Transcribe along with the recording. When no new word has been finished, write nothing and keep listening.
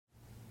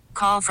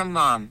Call from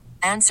mom.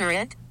 Answer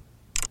it.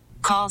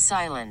 Call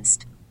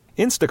silenced.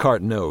 Instacart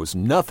knows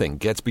nothing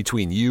gets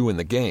between you and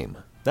the game.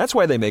 That's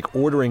why they make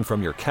ordering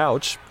from your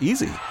couch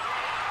easy.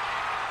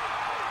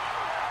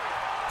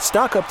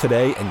 Stock up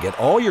today and get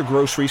all your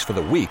groceries for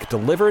the week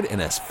delivered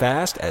in as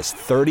fast as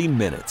 30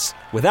 minutes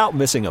without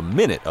missing a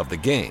minute of the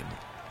game.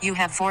 You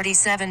have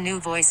 47 new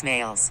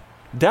voicemails.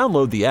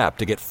 Download the app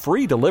to get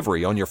free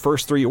delivery on your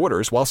first 3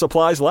 orders while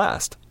supplies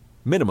last.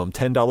 Minimum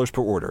 $10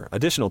 per order.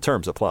 Additional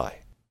terms apply.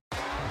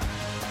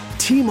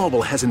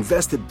 T-Mobile has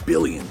invested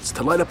billions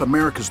to light up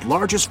America's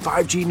largest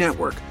 5G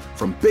network,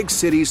 from big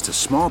cities to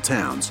small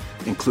towns,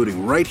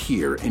 including right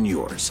here in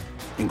yours.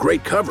 And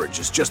great coverage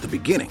is just the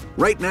beginning.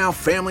 Right now,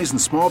 families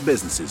and small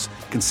businesses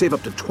can save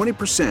up to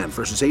 20%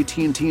 versus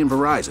AT&T and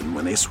Verizon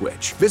when they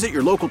switch. Visit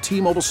your local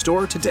T-Mobile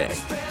store today.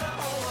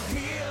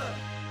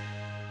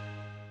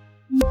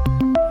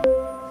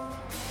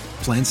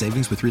 Plan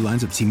savings with 3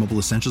 lines of T-Mobile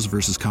Essentials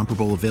versus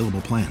comparable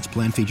available plans.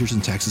 Plan features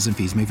and taxes and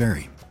fees may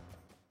vary.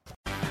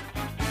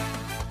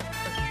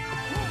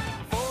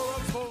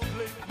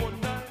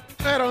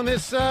 All right, on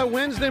this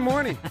Wednesday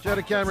morning,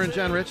 Jetta Cameron,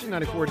 John Ritchie,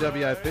 94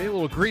 WIP. A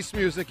little Grease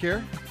music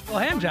here. Well,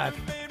 hand jive.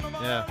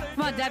 Yeah.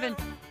 Come on, Devin.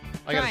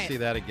 I got to see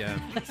that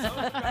again.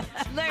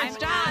 There's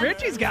John.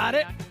 Richie's got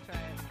it.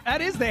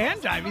 That is the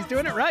hand jive. He's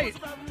doing it right.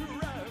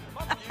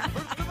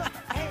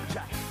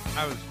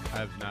 I was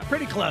not.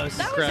 Pretty close.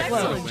 That was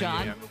excellent,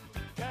 John.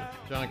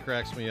 John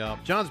cracks me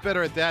up. John's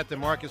better at that than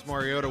Marcus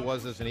Mariota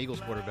was as an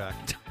Eagles quarterback.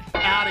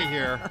 Out of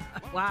here.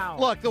 Wow.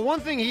 Look, the one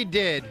thing he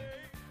did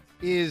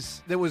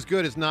that was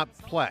good is not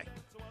play.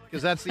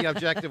 Because that's the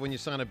objective when you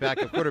sign a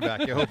backup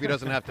quarterback. You hope he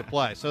doesn't have to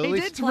play. So at He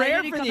least did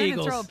rare for the in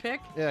Eagles. and throw a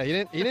pick? Yeah, he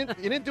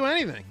didn't do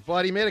anything.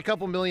 But he made a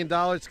couple $1 million.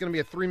 It's going to be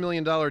a $3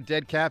 million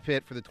dead cap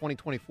hit for the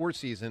 2024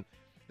 season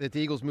that the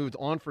Eagles moved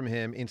on from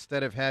him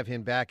instead of have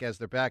him back as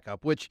their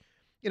backup, which,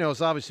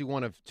 is obviously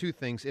one of two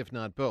things, if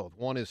not both.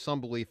 One is some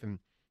belief in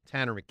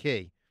Tanner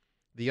McKee.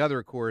 The other,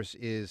 of course,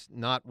 is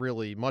not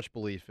really much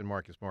belief in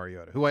Marcus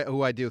Mariota,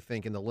 who I do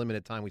think in the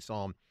limited time we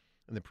saw him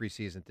in the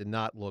preseason did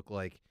not look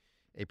like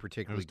a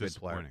particularly good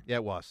player. Yeah,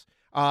 it was.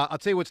 I'll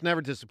tell you what's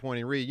never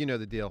disappointing. Reed, you know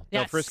the deal. Yes.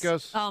 Del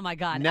Frisco's. Oh, my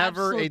God.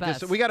 Never Absolute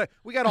best. we got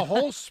a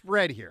whole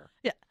spread here.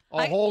 Yeah.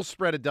 A whole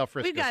spread of Del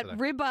Frisco's. We've got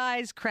today.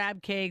 ribeyes,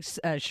 crab cakes,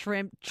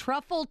 shrimp,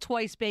 truffle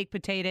twice baked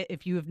potato.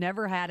 If you have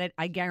never had it,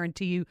 I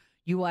guarantee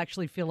you will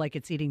actually feel like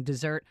it's eating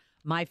dessert.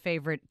 My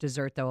favorite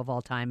dessert, though, of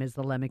all time is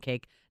the lemon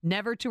cake.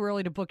 Never too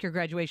early to book your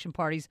graduation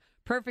parties.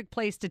 Perfect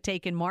place to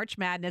take in March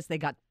Madness. They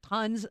got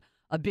tons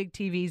of big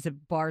TVs. The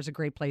bar's a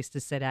great place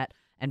to sit at.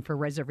 And for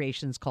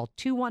reservations, call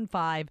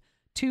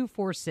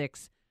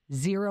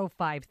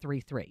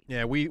 215-246-0533.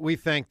 Yeah, we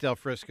thank Del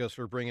Frisco's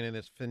for bringing in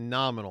this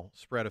phenomenal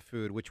spread of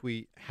food, which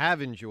we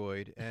have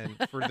enjoyed. And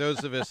for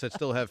those of us that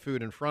still have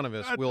food in front of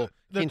us, we'll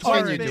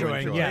continue to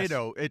enjoy.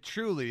 Potato, it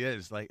truly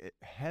is like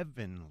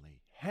heavenly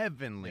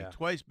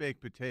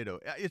twice-baked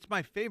potato. It's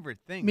my favorite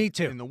thing Me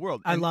too. in the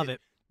world. I love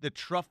it. The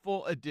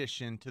truffle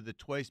addition to the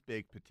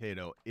twice-baked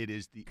potato, it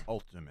is the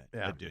ultimate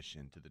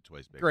addition to the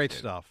twice-baked Great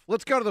potato. stuff.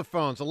 Let's go to the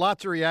phones. A lot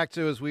to react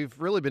to as we've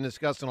really been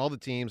discussing all the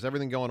teams,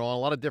 everything going on, a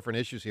lot of different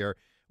issues here.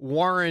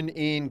 Warren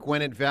in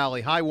Gwinnett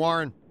Valley. Hi,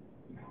 Warren.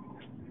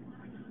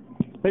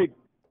 Hey.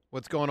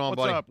 What's going on,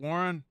 What's buddy? up,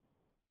 Warren?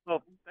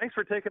 Well, thanks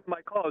for taking my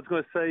call. I was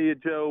going to say,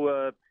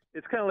 Joe,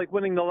 it's kind of like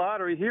winning the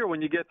lottery here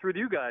when you get through to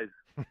you guys.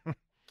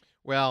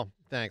 Well,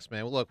 thanks,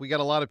 man. Well, look, we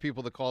got a lot of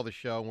people that call the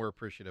show, and we're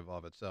appreciative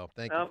of it. So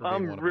thank you for being one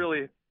of them. I'm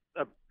really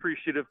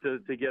appreciative to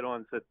get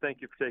on, so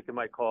thank you for taking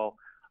my call.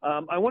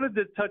 I wanted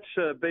to touch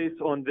base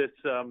on this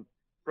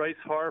Bryce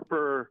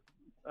Harper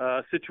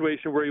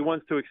situation where he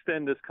wants to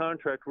extend this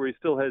contract where he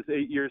still has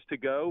 8 years to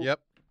go.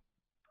 Yep.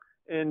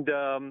 And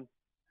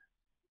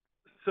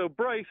so,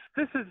 Bryce,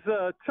 this is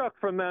Chuck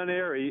from Mount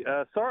Airy.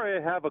 Sorry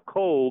I have a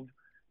cold,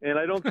 and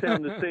I don't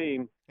sound the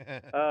same.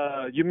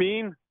 You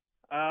mean?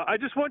 I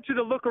just want you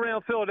to look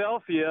around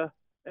Philadelphia,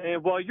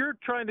 and while you're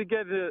trying to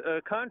get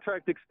a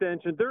contract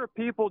extension, there are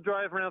people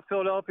driving around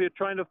Philadelphia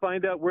trying to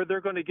find out where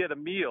they're going to get a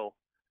meal.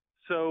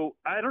 So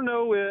I don't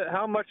know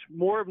how much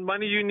more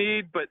money you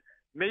need, but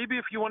maybe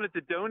if you wanted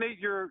to donate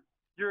your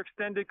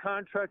extended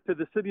contract to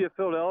the city of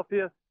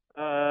Philadelphia,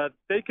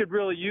 they could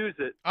really use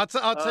it. I'll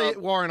tell you,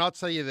 Warren, I'll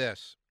tell you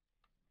this.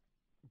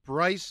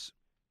 Bryce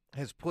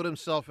has put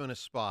himself in a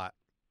spot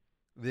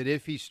that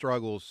if he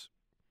struggles,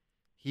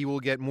 he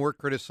will get more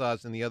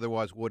criticized than he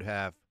otherwise would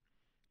have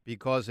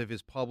because of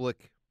his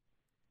public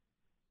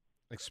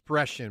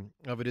expression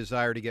of a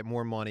desire to get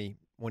more money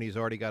when he's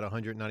already got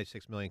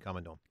 $196 million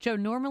coming to him. Joe,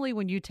 normally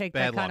when you take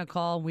that kind of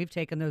call, and we've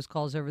taken those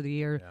calls over the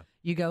year,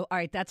 you go, all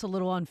right, that's a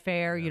little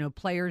unfair. Yeah.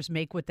 Players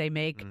make what they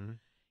make. Mm-hmm.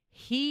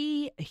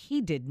 He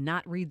did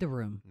not read the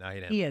room. No, he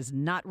didn't. He has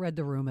not read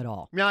the room at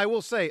all. Now, I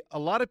will say, a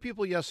lot of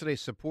people yesterday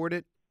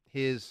supported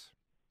his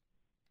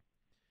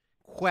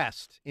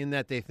quest in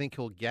that they think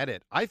he'll get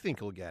it. I think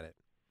he'll get it.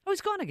 Oh, he's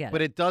going to get it.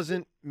 But it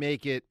doesn't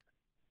make it,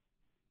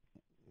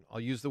 I'll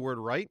use the word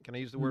right. Can I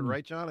use the word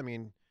right, John? I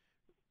mean,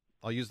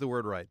 I'll use the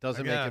word right.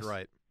 Doesn't make it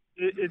right.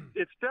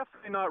 it's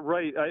definitely not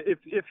right.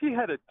 If he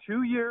had a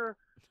 2-year,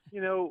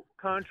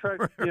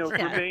 contract,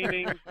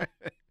 remaining,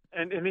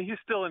 and he's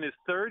still in his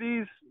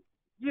 30s,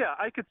 yeah,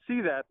 I could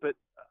see that. But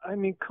I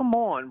mean, come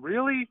on,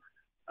 really?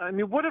 I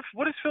mean, what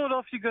is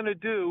Philadelphia going to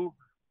do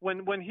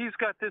when he's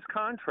got this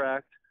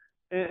contract?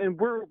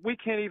 And we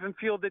can't even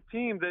field a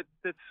team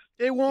that's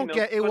it won't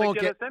get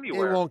us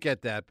anywhere. It won't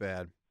get that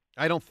bad.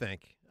 I don't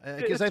think,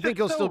 because I think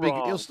he'll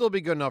still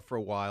be good enough for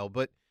a while.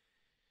 But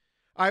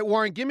all right,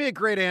 Warren, give me a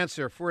great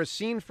answer for a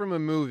scene from a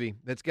movie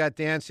that's got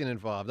dancing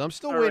involved. I'm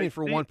still waiting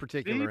for one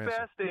particular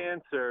answer. The best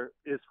answer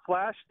is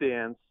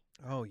Flashdance.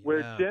 Oh, yeah.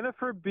 Where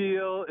Jennifer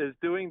Beal is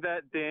doing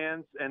that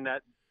dance and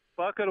that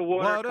bucket of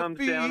water comes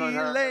down on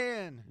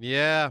her.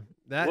 Yeah.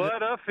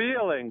 What a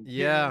feeling.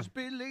 Yeah. Just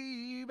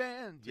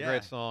believing. It's a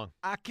great song.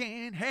 I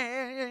can't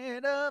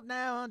head up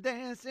now,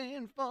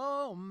 dancing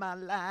for my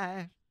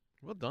life.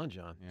 Well done,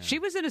 John. Yeah. She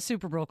was in a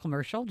Super Bowl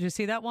commercial. Did you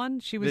see that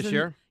one? She was this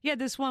year? Yeah,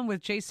 this one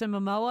with Jason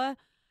Momoa.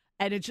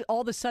 And it's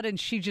all of a sudden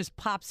she just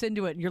pops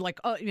into it. And you're like,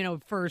 oh,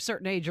 for a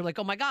certain age, you're like,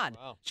 oh, my God,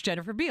 wow. It's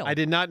Jennifer Beal. I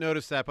did not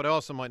notice that, but I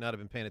also might not have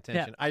been paying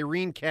attention. Yeah.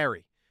 Irene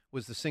Carey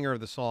was the singer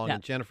of the song.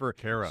 And Jennifer.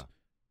 Cara.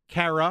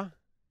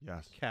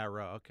 Yes.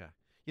 Cara, okay.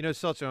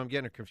 Seltzer, I'm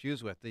getting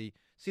confused with. The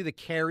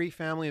Carey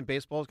family in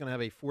baseball is going to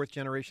have a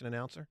fourth-generation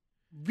announcer?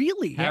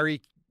 Really?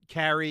 Harry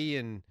Carey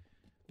and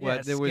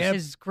what? There was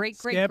his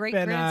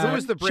great-great-great-grandson. Who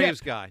was the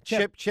Braves guy?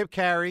 Chip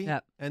Carey.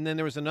 Yep. And then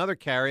there was another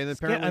Carey. And then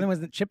apparently, and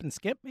was it Chip and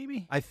Skip,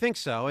 maybe? I think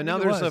so. And now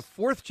there's a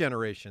fourth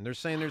generation. They're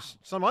saying there's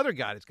some other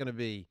guy that's going to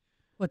be.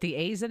 What, the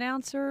A's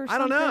announcer or I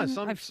don't know.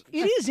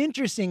 It is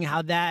interesting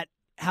how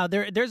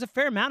there's a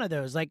fair amount of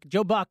those. Like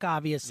Joe Buck,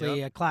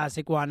 obviously, a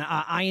classic one.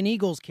 Ian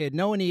Eagles kid.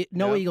 No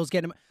Eagles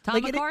get him.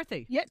 Tom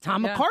McCarthy.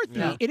 Tom McCarthy.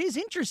 Yeah. It is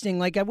interesting.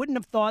 Like I wouldn't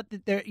have thought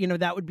that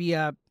that would be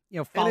a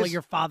follow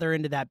your father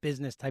into that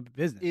business type of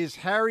business. Is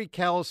Harry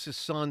Callis'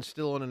 son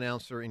still an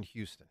announcer in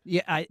Houston?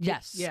 Yeah.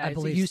 Yes. Yeah, I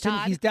believe Houston.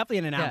 Todd? He's definitely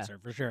an announcer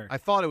for sure. I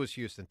thought it was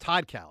Houston.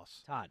 Todd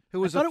Callis. Who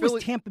was it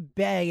was Tampa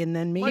Bay, and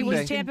then maybe he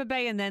was Tampa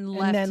Bay, and then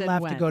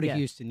left to go to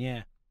Houston.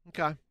 Yeah.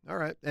 Okay. All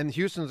right. And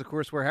Houston's, of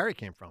course, where Harry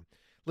came from.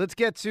 Let's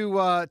get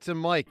to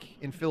Mike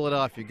in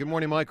Philadelphia. Good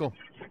morning, Michael.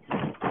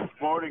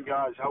 Morning,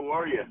 guys. How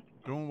are you?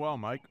 Doing well,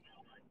 Mike.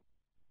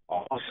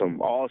 Awesome.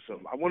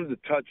 I wanted to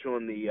touch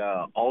on the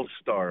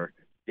All-Star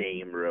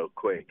game real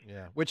quick.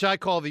 Yeah, which I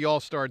call the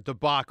All-Star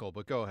debacle,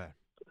 but go ahead.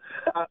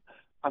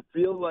 I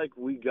feel like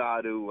we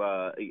got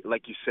to,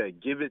 like you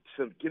said, give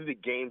the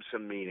game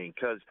some meaning,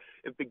 because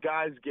if the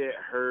guys get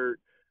hurt,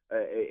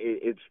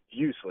 it's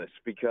useless,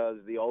 because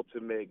the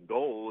ultimate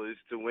goal is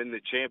to win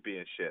the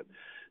championship.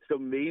 So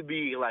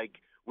maybe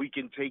we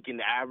can take an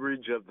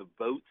average of the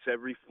votes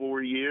every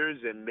 4 years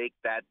and make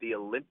that the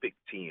Olympic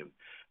team.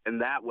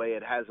 And that way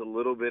it has a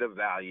little bit of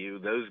value.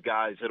 Those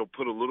guys, it'll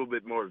put a little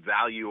bit more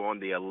value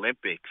on the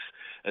Olympics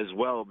as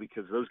well,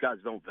 because those guys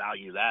don't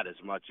value that as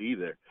much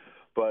either.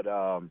 But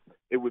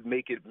it would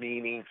make it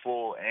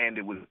meaningful, and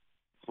it would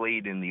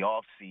played in the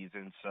off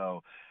season.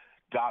 So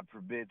God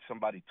forbid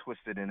somebody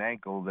twisted an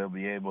ankle, they'll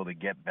be able to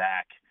get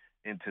back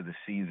into the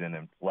season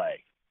and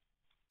play.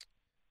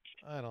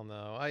 I don't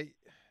know.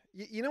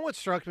 You know what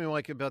struck me,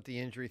 Mike, about the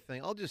injury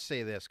thing? I'll just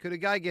say this. Could a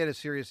guy get a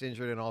serious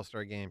injury in an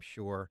All-Star game?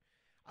 Sure.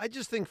 I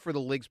just think for the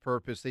league's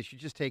purpose, they should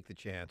just take the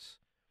chance.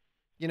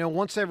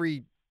 Once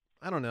every,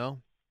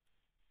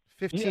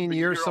 15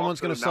 years, someone's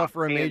going to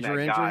suffer a major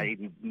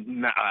injury.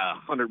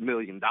 $100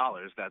 million.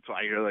 That's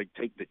why you're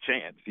take the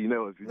chance.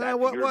 If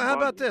how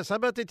about this? How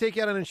about they take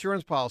out an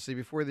insurance policy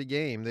before the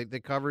game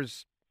that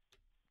covers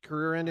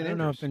career-ending injuries? I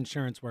don't know if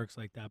insurance works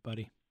like that,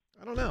 buddy.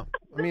 I don't know.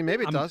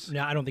 Maybe it does.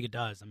 No, I don't think it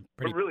does.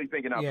 We're really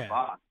thinking out the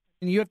box.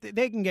 And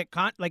they can get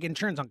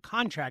insurance on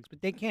contracts,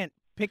 but they can't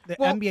pick the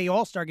NBA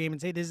All-Star game and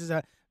say this is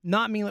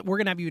not mean that we're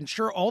going to have you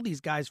insure all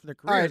these guys for their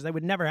careers. Right. That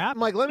would never happen.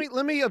 Mike,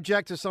 let me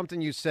object to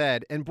something you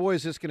said. And boy,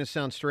 is this going to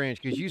sound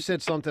strange, because you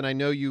said something I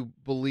know you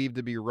believe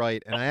to be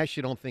right, and I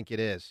actually don't think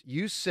it is.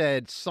 You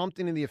said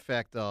something in the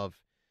effect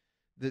of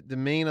the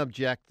main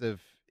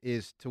objective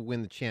is to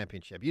win the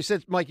championship. You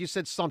said, Mike,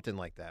 something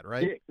like that,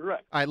 right? Yeah,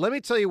 correct. All right, let me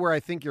tell you where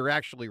I think you're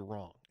actually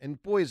wrong. And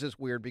boy, is this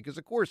weird, because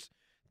of course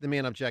the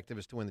main objective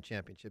is to win the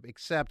championship,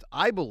 except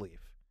I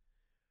believe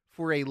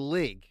for a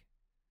league,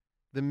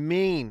 the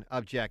main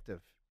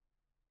objective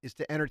is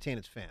to entertain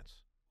its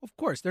fans. Of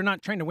course, they're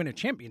not trying to win a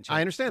championship.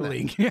 I understand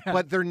that. Yeah.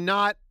 But they're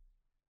not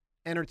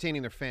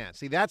entertaining their fans.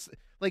 See, that's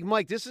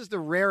Mike, this is the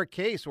rare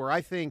case where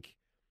I think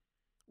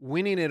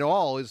winning it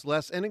all is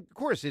less. And of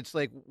course, it's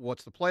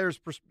what's the player's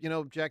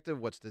objective?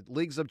 What's the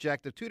league's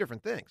objective? Two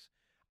different things.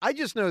 I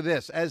just know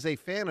this, as a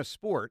fan of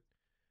sport,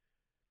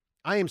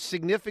 I am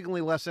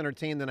significantly less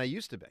entertained than I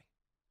used to be.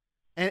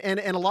 And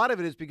a lot of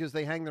it is because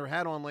they hang their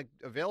hat on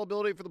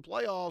availability for the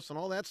playoffs and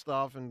all that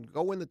stuff and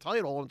go win the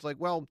title. And it's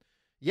well,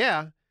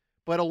 yeah,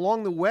 but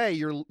along the way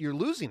you're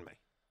losing me.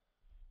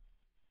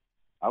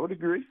 I would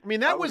agree.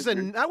 That was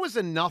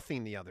a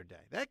nothing the other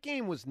day. That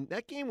game was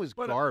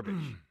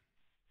garbage.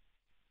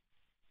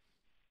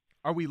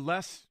 Are we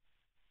less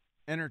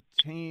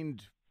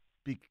entertained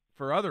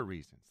for other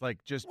reasons,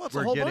 like just Well, it's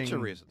we're a whole getting, bunch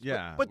of reasons.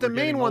 Yeah, but the we're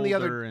main getting one the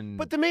older other, and,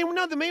 but the main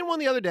one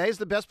the other day is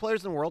the best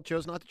players in the world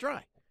chose not to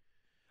try.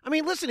 I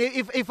mean, listen,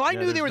 if I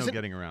knew there was no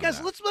getting around guys,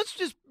 that. let's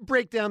just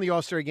break down the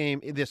All-Star game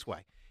this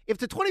way. If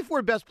the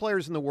 24 best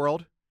players in the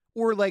world,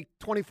 or like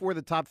 24 of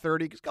the top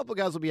 30, because a couple of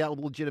guys will be out with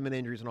legitimate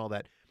injuries and all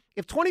that.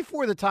 If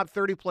 24 of the top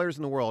 30 players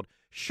in the world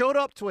showed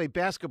up to a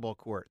basketball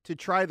court to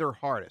try their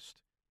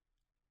hardest,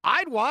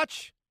 I'd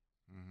watch.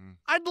 Mm-hmm.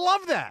 I'd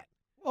love that.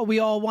 Well, we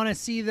all want to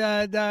see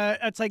the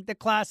it's like the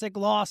classic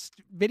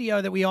Lost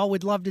video that we all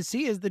would love to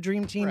see is the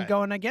dream team Right.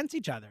 going against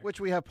each other. Which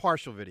we have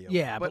partial video.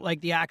 Yeah, but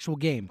like the actual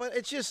game. But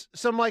it's just,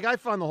 so Mike, I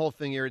found the whole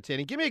thing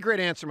irritating. Give me a great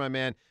answer, my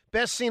man.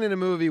 Best scene in a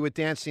movie with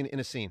dancing in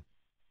a scene.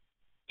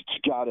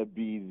 It's got to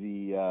be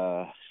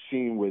the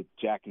scene with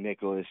Jack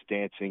Nicklaus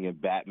dancing in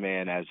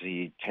Batman as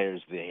he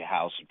tears the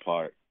house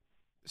apart.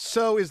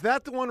 So is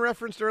that the one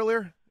referenced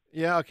earlier?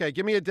 Yeah, okay.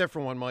 Give me a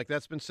different one, Mike.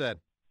 That's been said.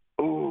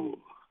 Ooh,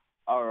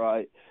 all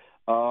right.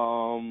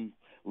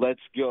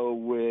 Let's go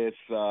with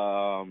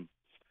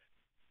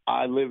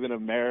I Live in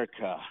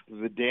America,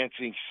 the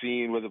dancing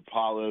scene with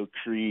Apollo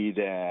Creed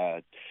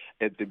at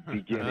the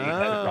beginning.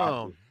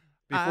 Oh,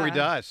 before he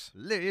dies.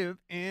 Live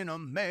in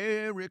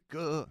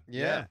America.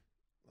 Yeah.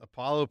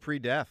 Apollo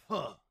pre-death.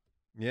 Huh.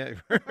 Yeah.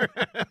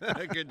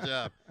 Good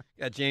job.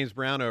 Got James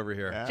Brown over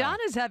here. Yeah. John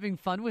is having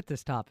fun with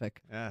this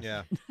topic. Yes.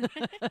 Yeah.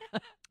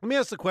 Let me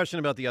ask the question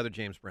about the other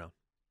James Brown.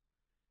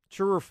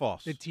 True or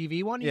false? The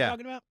TV one you're Yeah.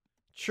 talking about?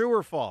 True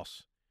or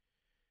false?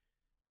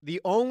 The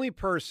only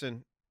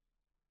person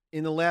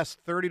in the last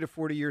 30 to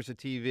 40 years of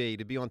TV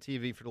to be on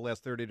TV for the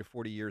last 30 to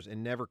 40 years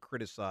and never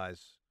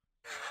criticize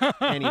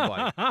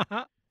anybody.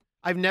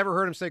 I've never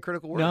heard him say a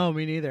critical word. No,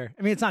 me neither.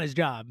 I mean, it's not his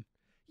job.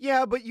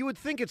 Yeah, but you would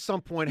think at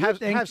some point You'd have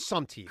think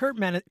some teeth. Kurt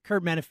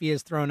Menefee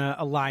has thrown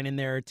a line in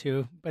there or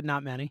two, but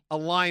not many. A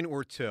line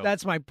or two.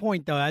 That's my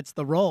point, though. That's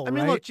the role, I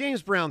mean, right? look,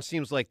 James Brown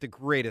seems like the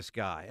greatest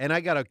guy, and I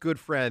got a good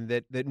friend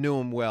that knew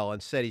him well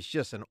and said he's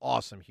just an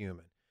awesome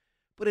human.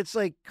 But it's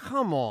like,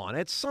 come on.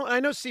 I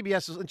know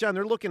CBS is, John,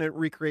 they're looking at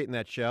recreating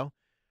that show.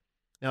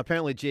 Now,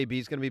 apparently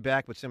JB's going to be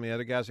back, but some of the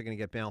other guys are going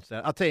to get bounced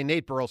out. I'll tell you,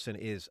 Nate Burleson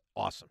is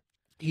awesome.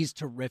 He's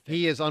terrific.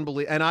 He is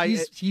unbelievable. And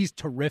he's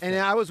terrific. And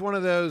I was one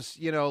of those,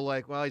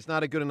 like, well, he's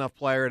not a good enough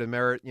player to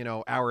merit,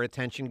 our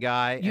attention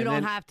guy. You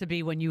don't have to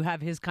be when you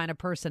have his kind of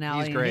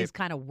personality and his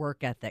kind of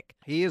work ethic.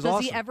 He is Does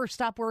awesome. he ever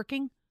stop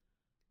working?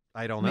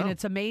 I don't know. I mean,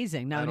 it's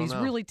amazing. No, and he's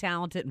really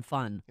talented and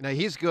fun.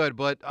 He's good,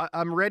 but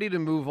I'm ready to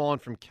move on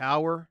from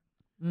Cower.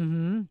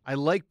 Mm-hmm. I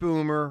like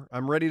Boomer.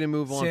 I'm ready to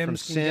move on from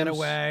Sims. Can get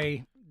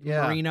away.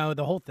 Yeah. Marino,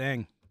 the whole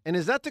thing. And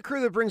is that the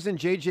crew that brings in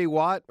J.J.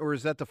 Watt, or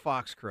is that the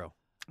Fox crew?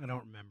 I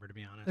don't remember, to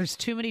be honest. There's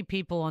too many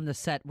people on the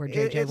set where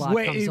J.J. Watt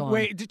comes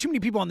on. Too many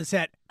people on the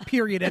set,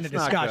 period, end of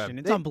discussion. Good.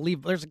 It's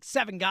unbelievable. There's like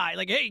 7 guys.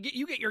 Like, hey,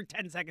 you get your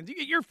 10 seconds. You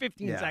get your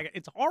 15 seconds.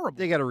 It's horrible.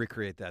 They got to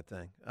recreate that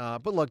thing.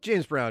 But look,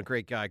 James Brown,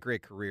 great guy,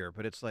 great career.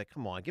 But it's like,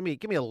 come on, give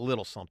me a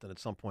little something at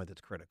some point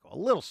that's critical. A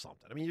little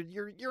something. I mean,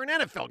 you're an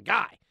NFL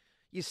guy.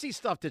 You see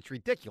stuff that's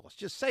ridiculous.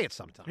 Just say it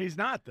sometime. He's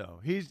not, though.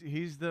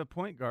 He's the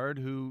point guard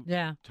who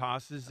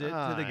tosses it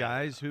to the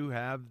guys who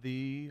have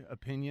the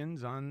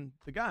opinions on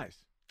the guys.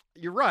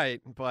 You're right,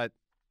 but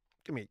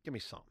give me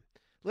something.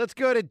 Let's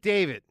go to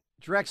David,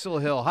 Drexel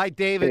Hill. Hi,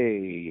 David.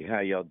 Hey, how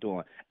y'all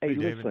doing? Hey,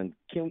 David. listen,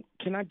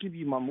 can I give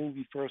you my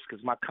movie first?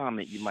 Because my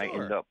comment you might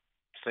end up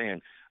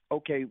saying,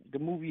 okay, the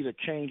movie that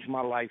changed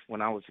my life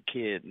when I was a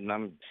kid, and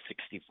I'm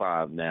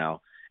 65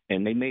 now,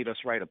 and they made us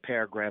write a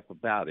paragraph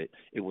about it.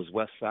 It was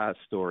West Side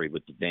Story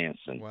with the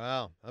dancing.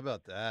 Wow, how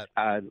about that?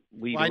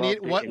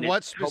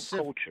 What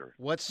specific culture?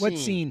 What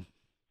scene?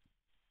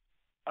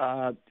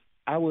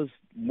 I was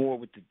more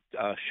with the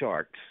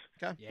Sharks.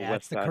 Okay. Yeah,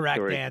 that's the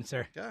correct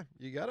answer. Yeah,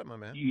 you got it, my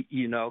man.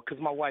 You know,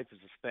 because my wife is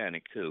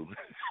Hispanic, too.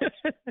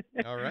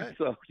 All right.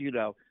 So,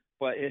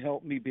 but it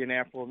helped me be an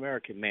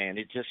Afro-American man.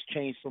 It just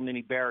changed so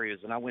many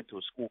barriers. And I went to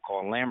a school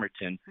called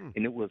Lamberton,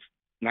 and it was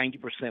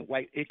 90%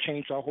 white. It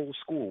changed our whole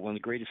school, one of the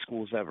greatest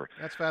schools ever.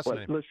 That's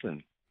fascinating. But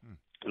listen,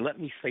 let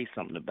me say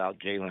something about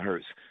Jalen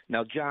Hurts.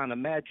 Now, John,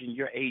 imagine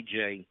you're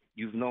AJ.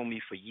 You've known me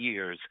for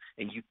years,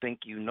 and you think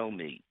you know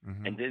me.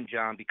 Mm-hmm. And then,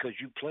 John, because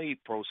you played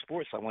pro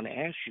sports, I want to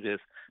ask you this,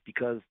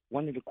 because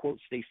one of the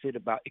quotes they said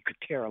about it could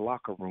tear a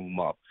locker room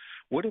up.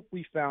 What if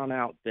we found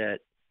out that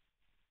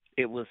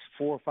it was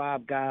 4 or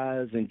 5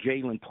 guys and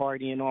Jalen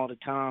partying all the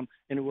time,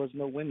 and there was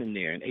no women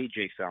there, and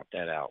AJ found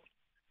that out?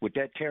 Would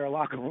that tear a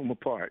locker room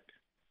apart?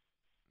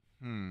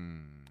 You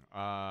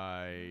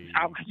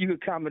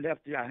could comment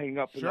after I hang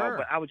up and all,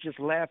 but I was just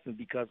laughing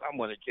because I'm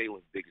one of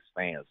Jalen's biggest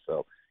fans,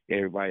 so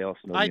everybody else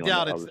knows. I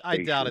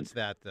doubt it's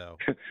that though.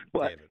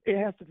 But David.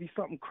 It has to be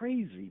something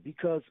crazy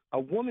because a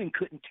woman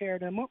couldn't tear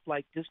them up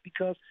like this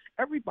because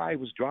everybody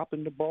was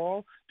dropping the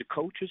ball. The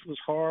coaches was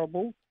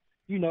horrible.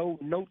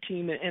 No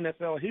team in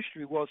NFL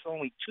history, well, it's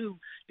only 2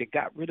 that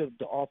got rid of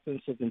the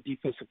offensive and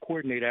defensive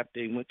coordinator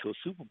after they went to a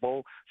Super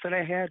Bowl. So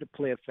they had to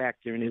play a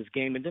factor in his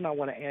game. And then I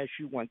want to ask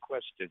you one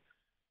question.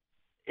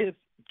 If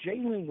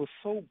Jalen was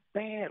so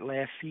bad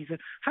last season,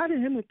 how did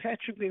him and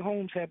Patrick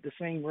Mahomes have the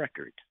same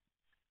record?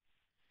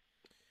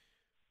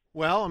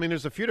 Well, I mean,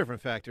 there's a few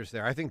different factors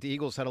there. I think the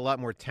Eagles had a lot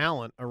more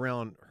talent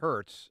around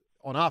Hurts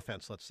on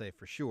offense, let's say,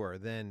 for sure,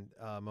 than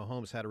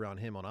Mahomes had around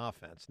him on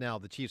offense. Now,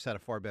 the Chiefs had a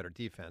far better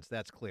defense.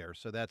 That's clear.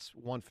 So that's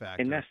one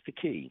factor. And that's the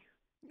key.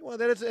 Well,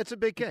 it's a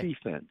big key.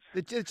 Defense.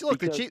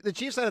 The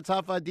Chiefs had a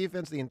top 5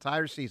 defense the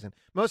entire season.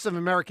 Most of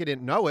America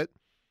didn't know it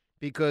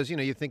because,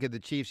 you think of the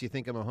Chiefs, you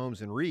think of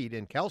Mahomes and Reed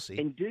and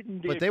Kelsey.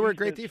 But they were a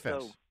great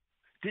defense.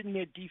 Didn't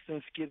their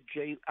defense give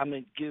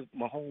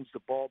Mahomes the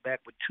ball back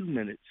with 2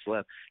 minutes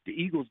left? The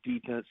Eagles'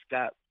 defense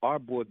got our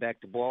boy back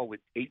the ball with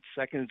 8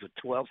 seconds or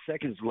 12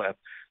 seconds left.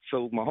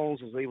 So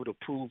Mahomes was able to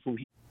prove who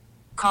he.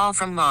 Call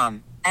from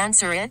mom.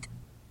 Answer it.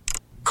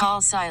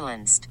 Call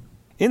silenced.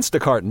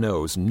 Instacart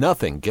knows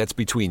nothing gets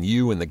between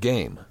you and the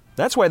game.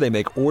 That's why they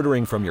make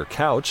ordering from your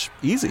couch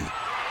easy.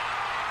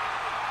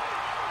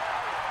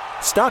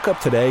 Stock up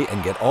today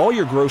and get all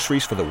your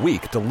groceries for the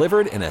week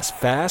delivered in as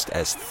fast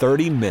as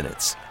 30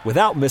 minutes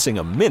without missing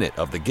a minute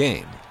of the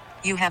game.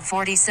 You have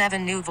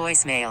 47 new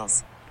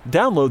voicemails.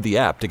 Download the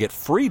app to get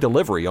free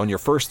delivery on your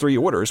first 3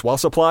 orders while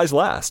supplies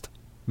last.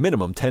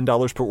 Minimum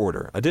 $10 per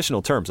order.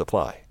 Additional terms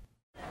apply.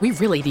 We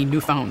really need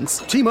new phones.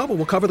 T-Mobile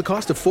will cover the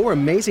cost of 4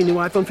 amazing new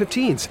iPhone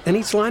 15s, and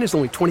each line is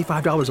only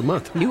 $25 a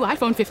month. New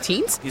iPhone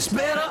 15s? It's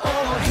better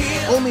over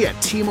here. Only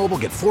at T-Mobile,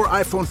 get 4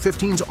 iPhone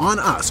 15s on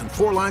us and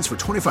 4 lines for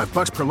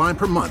 $25 per line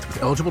per month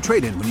with eligible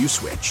trade-in when you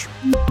switch.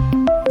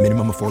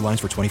 Minimum of 4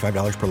 lines for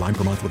 $25 per line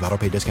per month with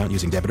autopay discount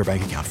using debit or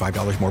bank account.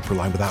 $5 more per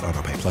line without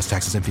autopay, plus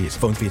taxes and fees.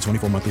 Phone fee at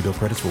 24 monthly bill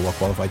credits for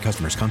well-qualified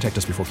customers. Contact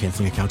us before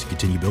canceling account to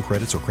continue bill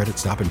credits or credit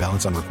stop and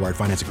balance on required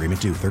finance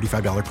agreement due.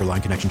 $35 per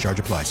line connection charge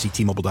applies. See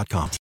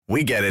T-Mobile.com.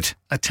 We get it.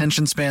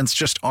 Attention spans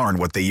just aren't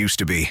what they used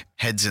to be.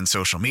 Heads in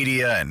social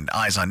media and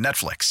eyes on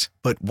Netflix.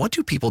 But what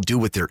do people do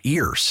with their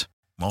ears?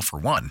 Well, for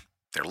one,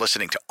 they're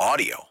listening to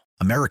audio.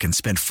 Americans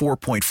spend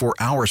 4.4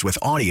 hours with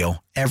audio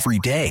every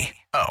day.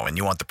 Oh, and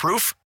you want the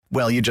proof?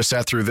 Well, you just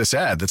sat through this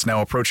ad that's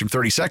now approaching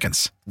 30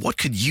 seconds. What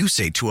could you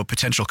say to a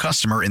potential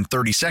customer in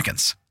 30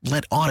 seconds?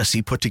 Let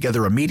Odyssey put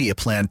together a media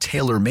plan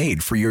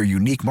tailor-made for your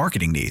unique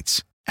marketing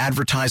needs.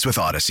 Advertise with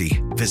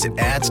Odyssey. Visit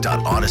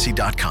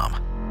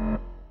ads.odyssey.com.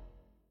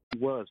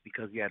 Was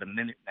because he had a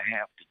minute and a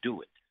half to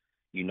do it,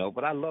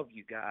 but I love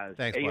you guys.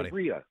 Thanks, hey, buddy.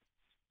 Rhea.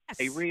 Yes.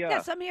 Hey, Rhea.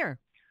 Yes, I'm here.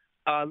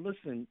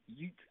 Listen,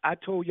 I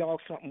told y'all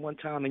something one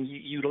time, and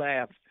you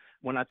laughed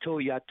when I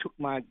told you I took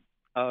my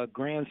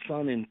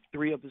grandson and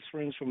 3 of his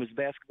friends from his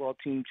basketball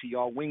team to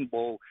y'all wing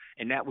bowl,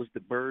 and that was the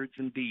birds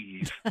and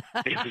bees.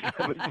 Yes.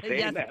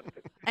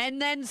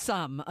 And then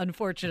some,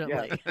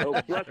 unfortunately. Yeah,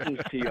 so blessings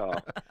to y'all.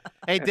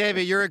 Hey,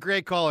 David, you're a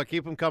great caller.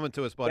 Keep them coming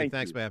to us, buddy.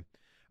 Thanks, man.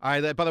 All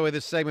right, by the way,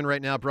 this segment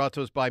right now brought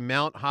to us by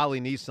Mount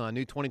Holly Nissan,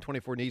 new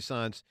 2024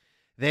 Nissans.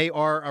 They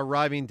are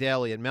arriving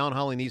daily at Mount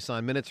Holly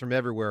Nissan, minutes from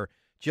everywhere,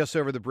 just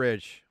over the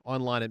bridge,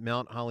 online at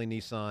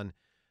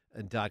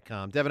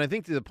mounthollynissan.com. Devin, I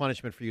think the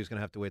punishment for you is going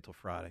to have to wait till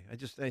Friday.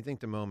 I think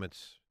the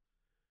moment's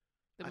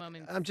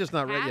I'm just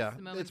not ready. Yeah,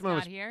 it's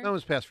not here.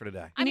 Moment's passed for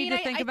today. I need to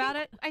think about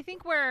it. I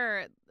think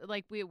we're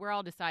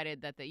all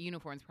decided that the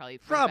uniform's probably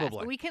probably.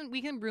 But we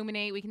can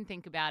ruminate, we can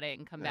think about it,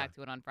 and come back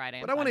to it on Friday.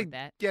 But I want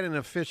to get an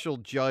official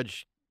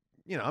judge.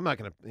 I'm not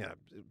going to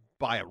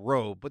buy a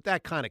robe, but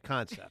that kind of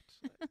concept.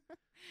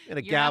 And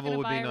a gavel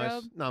would be nice.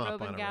 Robe? No, I'm not robe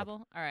buying and a gavel.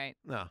 robe. All right.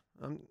 No,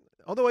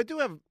 although I do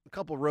have a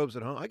couple robes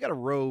at home. I got a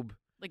robe.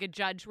 Like a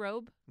judge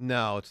robe?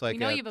 No, it's like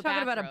you have a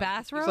talking about a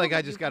bathrobe. It's like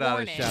I just got out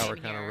of the shower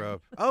kind of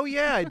robe. Oh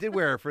yeah, I did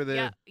wear it for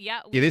the.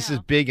 Yeah. This is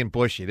big and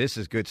bushy. This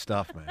is good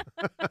stuff, man.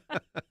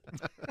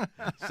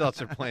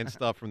 Seltzer playing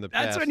stuff from the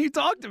past. That's when you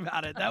talked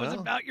about it. That was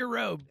about your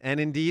robe. And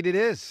indeed it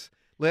is.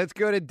 Let's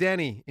go to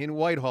Denny in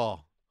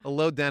Whitehall.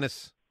 Hello,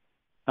 Dennis.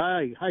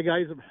 Hi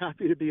guys. I'm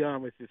happy to be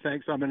on with you.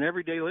 Thanks. I'm an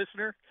everyday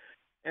listener,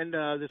 and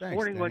this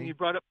morning Denny. when you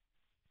brought up,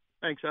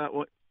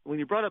 when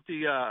you brought up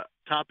the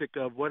topic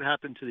of what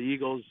happened to the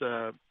Eagles,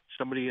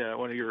 somebody,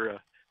 one of your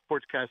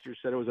sportscasters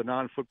said it was a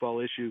non-football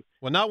issue.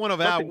 Well, not one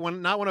of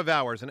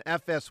ours, an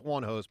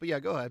FS1 host. But yeah,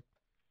 go ahead.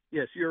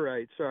 Yes, you're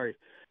right. Sorry.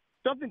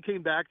 Something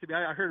came back to me.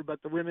 I heard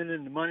about the women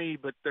and the money,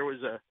 but there was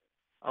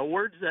a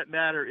words that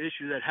matter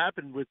issue that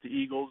happened with the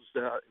Eagles.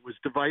 It was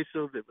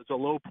divisive. It was a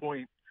low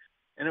point,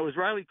 and it was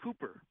Riley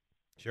Cooper.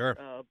 Sure.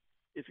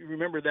 If you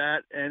remember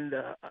that, and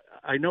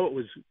I know it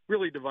was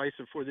really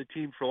divisive for the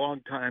team for a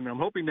long time, and I'm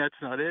hoping that's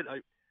not it.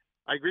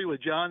 I agree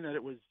with John that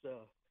it was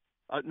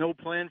no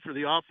plan for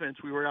the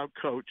offense. We were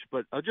out-coached,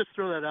 but I'll just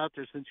throw that out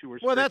there since you were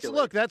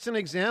speculating. That's an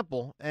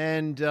example,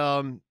 and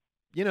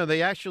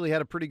they actually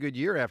had a pretty good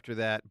year after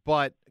that,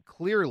 but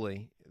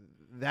clearly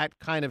that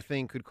kind of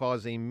thing could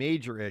cause a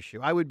major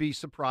issue. I would be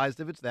surprised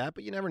if it's that,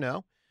 but you never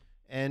know.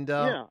 And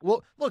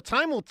well, look,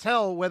 time will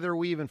tell whether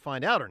we even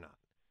find out or not.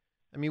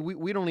 I mean,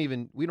 we don't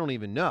even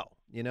know,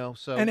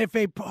 So and if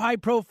a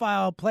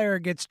high-profile player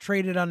gets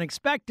traded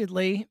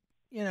unexpectedly,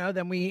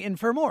 then we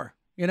infer more.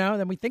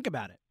 Then we think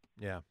about it.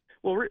 Yeah.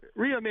 Well,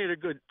 Rhea made a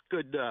good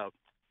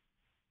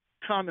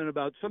comment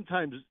about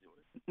sometimes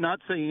not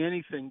saying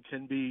anything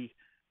can be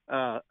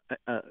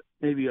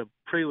maybe a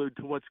prelude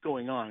to what's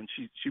going on.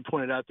 She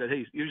pointed out that,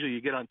 hey, usually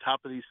you get on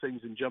top of these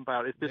things and jump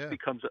out if this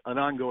becomes an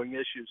ongoing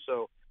issue.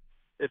 So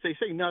if they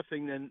say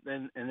nothing,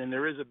 then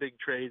there is a big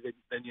trade,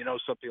 then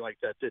something like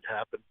that did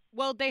happen.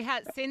 Well, they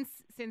had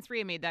since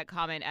Rhea made that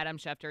comment. Adam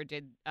Schefter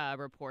did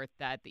report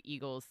that the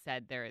Eagles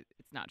said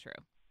it's not true.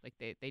 Like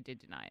they did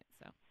deny it.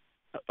 So.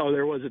 Oh,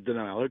 there was a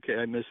denial. Okay,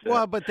 I missed that.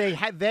 Well, but they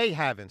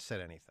haven't said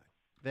anything.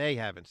 They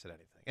haven't said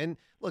anything. And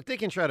look, they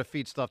can try to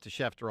feed stuff to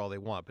Schefter all they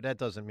want, but that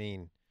doesn't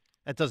mean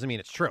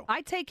it's true.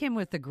 I take him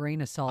with a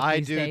grain of salt. I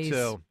these do days.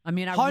 too. I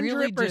mean, I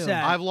really do.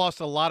 100%. I've lost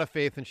a lot of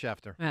faith in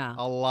Schefter. Yeah.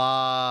 A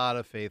lot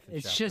of faith in Schefter.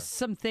 It's just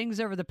some things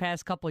over the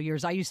past couple of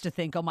years. I used to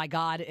think, oh my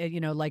God,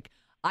 like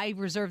I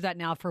reserve that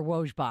now for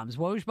Woj bombs.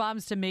 Woj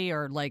bombs to me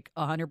are like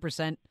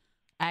 100%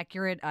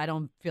 accurate. I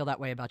don't feel that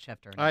way about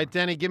Schefter anymore. All right,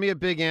 Denny, give me a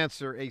big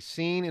answer. A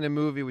scene in a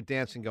movie with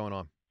dancing going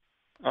on.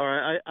 All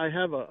right, I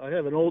have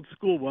an old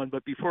school one,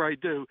 but before I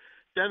do,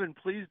 Devin,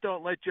 please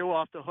don't let Joe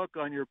off the hook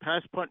on your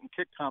pass, punt, and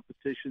kick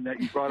competition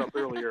that you brought up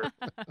earlier.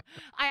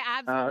 I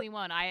absolutely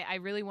won. I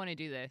really want to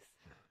do this.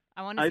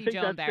 I want to see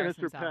Joe embarrass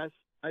himself.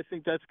 I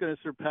think that's going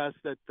to surpass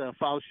that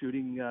foul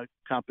shooting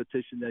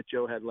competition that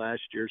Joe had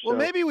last year. So. Well,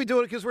 maybe we do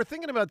it because we're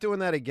thinking about doing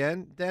that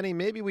again. Denny,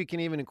 maybe we can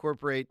even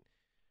incorporate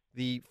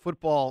the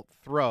football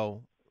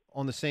throw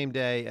on the same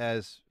day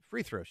as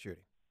free throw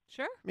shooting.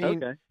 Sure. I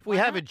mean, if we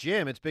have a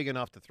gym, it's big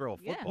enough to throw a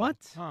football. Yeah. What?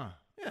 Huh.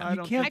 Yeah,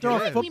 you can't throw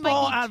a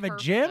football out of a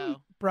gym?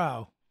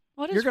 Bro.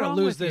 You're going to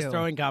lose this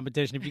throwing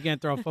competition if you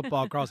can't throw a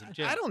football across a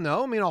gym. I don't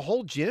know. I mean, a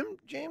whole gym,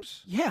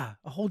 James? Yeah,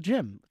 a whole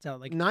gym. It's out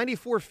like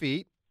 94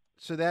 feet,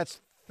 so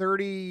that's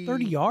 30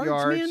 yards,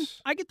 man?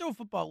 I could throw a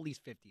football at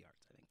least 50 yards,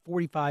 I think.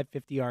 45,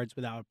 50 yards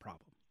without a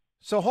problem.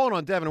 So hold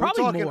on, Devin.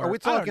 Are we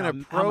talking a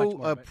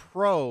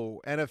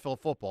pro NFL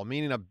football,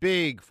 meaning a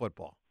big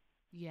football?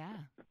 Yeah.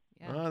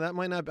 That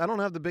might not. I don't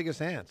have the biggest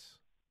hands.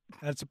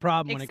 That's a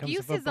problem when it comes to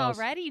Excuses footballs.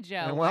 already,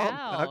 Joe. Well,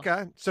 wow.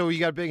 okay. So you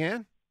got a big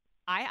hand?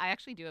 I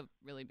actually do have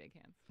really big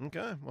hands.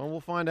 Okay. Well,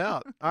 we'll find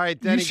out. All right,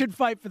 Denny. You should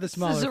fight for the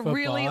smaller football.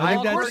 Really of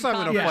course I'm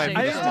going to fight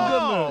for the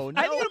smaller.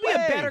 I think it'll be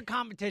a better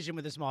competition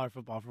with a smaller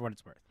football for what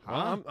it's worth.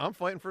 Well, I'm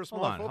fighting for a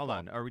smaller football. Hold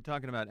on. Are we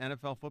talking about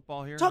NFL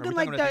football here? Talking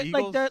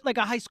like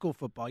a high school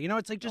football. You know,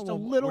 it's like just a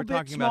little bit smaller.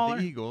 We're talking about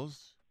the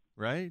Eagles.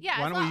 Right? Yeah.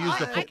 Why don't we use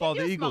the football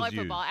the Eagles use?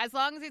 Football, as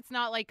long as it's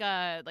not like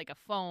a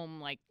foam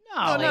like.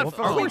 No, of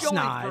course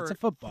not. It's a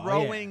football.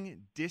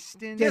 Throwing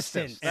distance.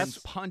 That's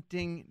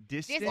punting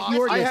distance.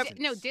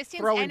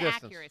 Distance and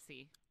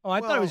accuracy. Oh, I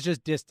thought it was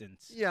just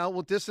distance. Yeah,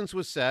 well, distance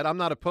was said. I'm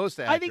not opposed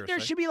to accuracy. I think there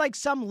should be like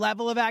some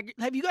level of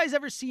accuracy. Have you guys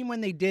ever seen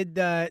when they did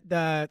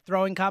the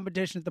throwing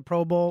competition at the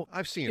Pro Bowl?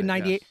 I've seen in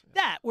 '98. Yes.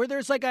 That where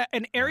there's like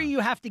an area you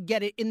have to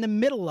get it in the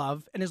middle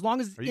of, and as long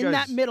as it's in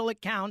that middle,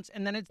 it counts,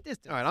 and then it's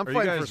distance. All right, I'm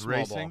fighting for small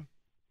racing. Ball.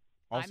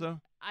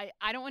 Also,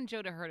 I don't want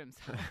Joe to hurt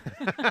himself.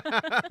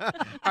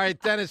 All right,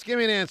 Dennis, give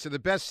me an answer. The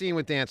best scene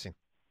with dancing.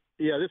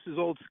 Yeah, this is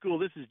old school.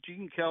 This is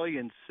Gene Kelly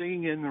and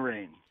Singing in the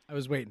Rain. I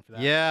was waiting for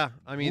that. Yeah,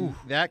 I mean,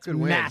 that could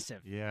win.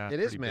 Massive. Yeah, it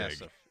is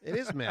massive. It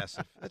is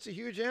massive. That's a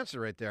huge answer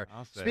right there.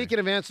 Speaking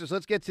of answers,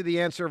 let's get to the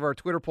answer of our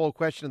Twitter poll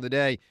question of the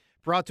day,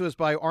 brought to us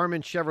by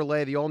Armin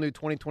Chevrolet, the all-new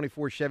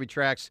 2024 Chevy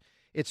Trax.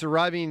 It's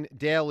arriving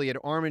daily at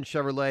Armin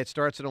Chevrolet. It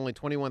starts at only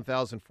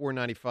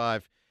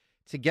 $21,495.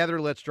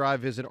 Together, let's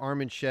drive. Visit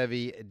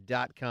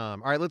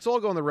ArminChevy.com. All right, let's all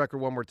go on the record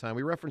one more time.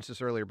 We referenced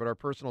this earlier, but our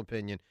personal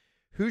opinion.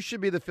 Who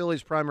should be the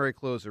Phillies' primary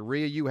closer?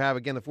 Rhea, you have,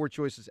 again, the four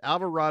choices: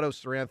 Alvarado,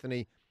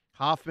 Seranthony,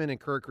 Hoffman, and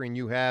Kerkering.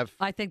 You have.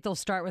 I think they'll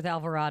start with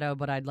Alvarado,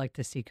 but I'd like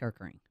to see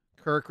Kerkering.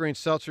 Kerkering.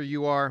 Seltzer,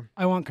 you are.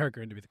 I want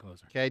Kerkering to be the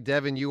closer. Okay,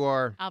 Devin, you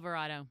are.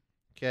 Alvarado.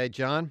 Okay,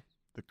 John.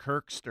 The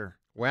Kirkster.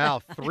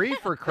 Wow, 3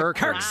 for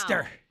Kerkering.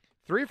 Kirkster.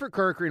 3 for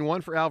Kerkering,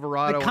 1 for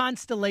Alvarado. The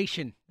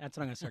constellation. That's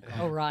what I'm going to start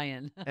calling.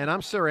 Orion. And I'm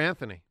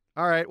Seranthony.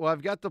 All right, well,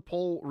 I've got the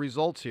poll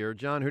results here.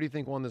 John, who do you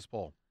think won this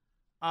poll?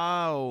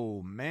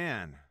 Oh,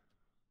 man.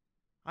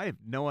 I have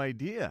no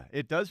idea.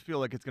 It does feel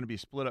like it's going to be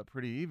split up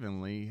pretty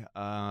evenly.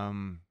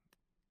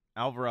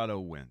 Alvarado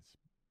wins.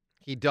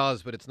 He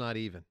does, but it's not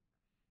even.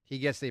 He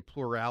gets a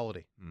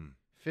plurality.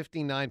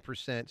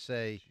 59%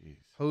 say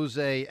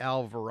Jose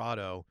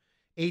Alvarado.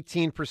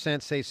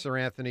 18% say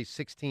Seranthony.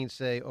 16%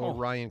 say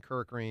Orion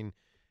Kerkering.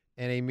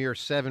 And a mere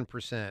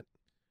 7%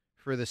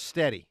 for the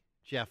steady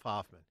Jeff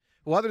Hoffman.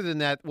 Well, other than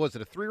that, was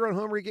it a 3-run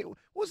homer? What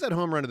was that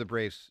home run of the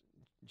Braves,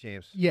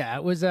 James? Yeah,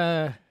 it was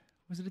a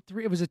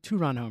 3? It was a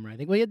 2-run homer, I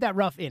think. Well, he had that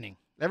rough inning.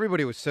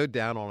 Everybody was so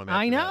down on him.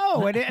 I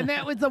know, and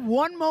that was the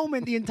one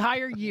moment the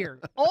entire year.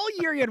 All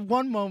year he had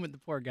one moment, the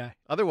poor guy.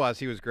 Otherwise,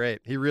 he was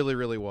great. He really,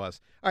 really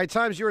was. All right,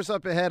 time's yours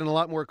up ahead and a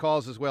lot more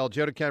calls as well.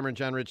 Joe DeCamera and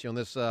John Ritchie on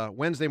this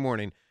Wednesday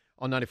morning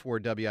on 94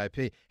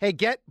 WIP. Hey,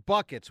 get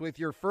buckets with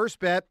your first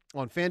bet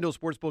on FanDuel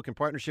Sportsbook in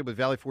partnership with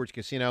Valley Forge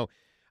Casino,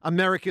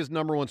 America's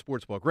 #1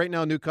 sportsbook. Right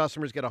now, new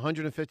customers get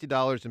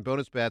 $150 in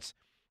bonus bets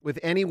with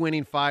any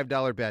winning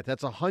 $5 bet.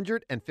 That's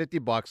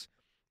 $150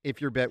 if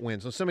your bet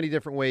wins. So many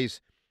different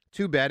ways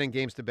to bet and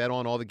games to bet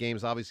on. All the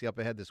games obviously up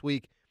ahead this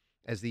week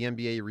as the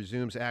NBA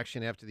resumes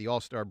action after the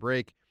All-Star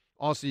break.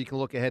 Also, you can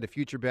look ahead to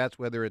future bets,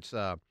 whether it's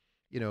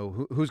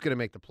who's going to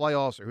make the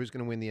playoffs or who's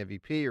going to win the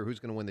MVP or who's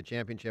going to win the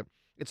championship.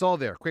 It's all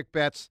there. Quick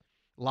bets,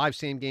 live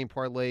same-game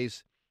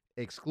parlays,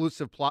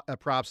 exclusive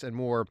props, and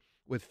more.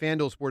 with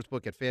FanDuel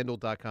Sportsbook at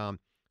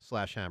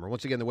FanDuel.com/hammer.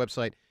 Once again, the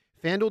website,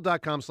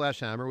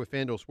 FanDuel.com/hammer, with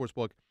FanDuel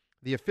Sportsbook,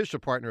 the official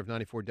partner of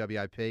 94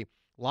 WIP.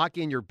 Lock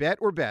in your bet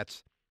or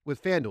bets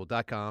with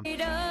FanDuel.com.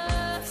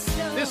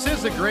 This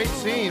is a great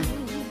scene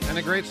and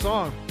a great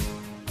song.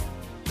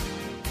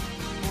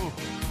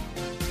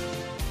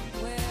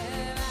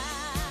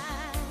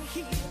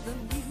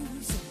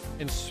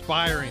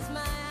 Inspiring.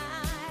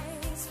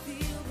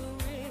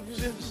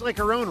 It's like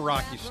her own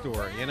Rocky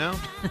story, you know?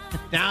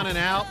 Down and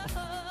out.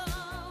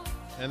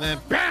 And then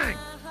bang!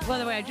 By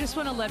the way, I just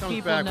want to let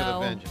people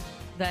know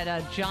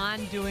that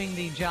John doing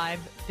the jive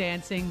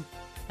dancing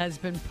has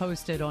been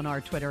posted on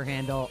our Twitter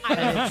handle. I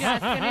was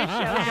just going to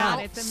show that.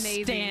 It's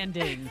amazing.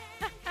 Outstanding.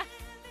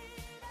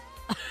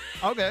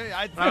 Okay,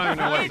 I don't even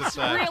know what to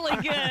say. It's really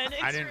good.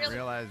 I didn't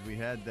realize we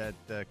had that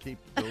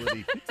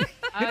capability.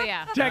 Oh,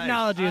 yeah.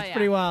 Technology, it's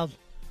pretty wild.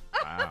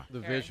 Wow. The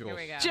visuals. Here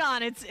we go.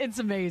 John, it's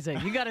amazing.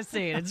 You got to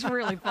see it. It's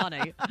really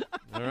funny.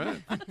 All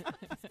right.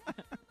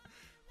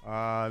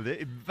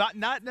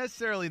 Not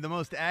necessarily the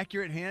most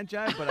accurate hand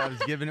jive, but I was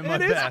giving it my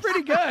best. It is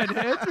pretty good.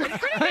 It's pretty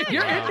good.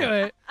 You're into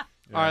it.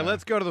 Yeah. All right,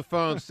 let's go to the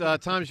phones.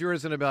 Time's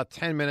yours in about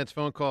 10 minutes.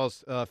 Phone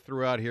calls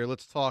throughout here.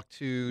 Let's talk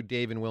to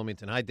Dave in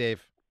Wilmington. Hi,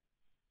 Dave.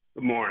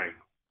 Good morning.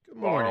 Good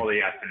morning. Or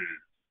early afternoon.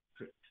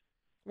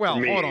 Well,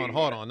 Me,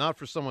 hold on. Not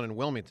for someone in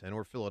Wilmington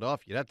or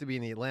Philadelphia. You'd have to be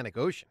in the Atlantic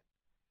Ocean.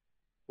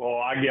 Well,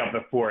 I get up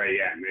at 4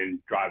 a.m. and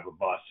drive a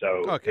bus,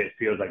 so Okay. it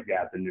feels like the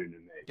afternoon to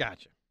me.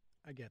 Gotcha.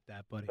 I get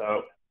that, buddy.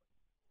 So,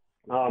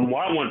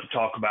 what I want to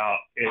talk about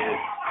is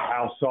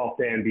how soft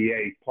the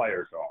NBA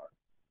players are.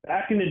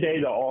 Back in the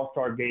day, the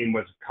All-Star game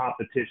was a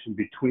competition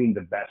between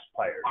the best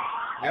players.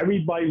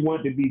 Everybody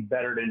wanted to be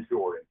better than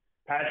Jordan.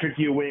 Patrick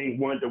Ewing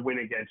wanted to win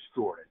against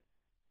Jordan.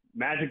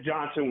 Magic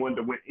Johnson wanted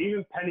to win.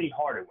 Even Penny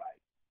Hardaway.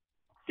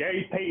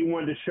 Gary Payton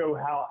wanted to show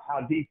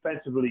how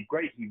defensively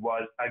great he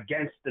was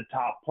against the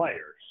top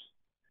players.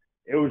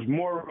 It was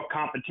more of a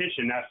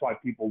competition. That's why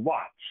people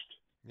watched.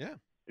 Yeah.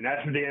 And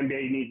that's what the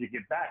NBA needs to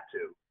get back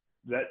to.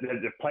 That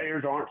the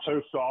players aren't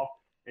so soft.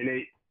 And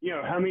they,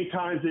 how many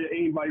times did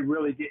anybody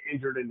really get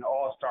injured in the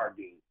All-Star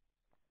game?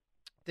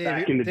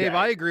 Dave,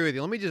 I agree with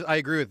you. I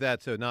agree with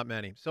that too. Not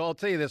many. So I'll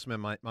tell you this, my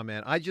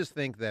man. I just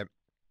think that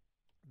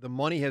the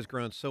money has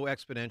grown so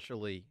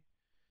exponentially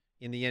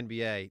in the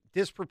NBA,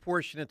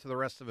 disproportionate to the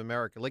rest of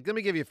America. Like, let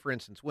me give you, for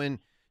instance, when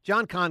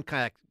John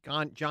Concac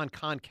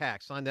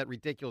signed that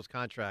ridiculous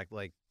contract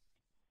like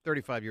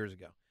 35 years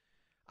ago,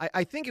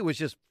 I think it was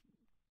just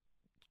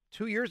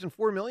 2 years and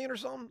 $4 million or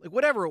something, like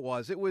whatever it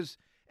was. It was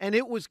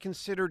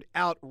considered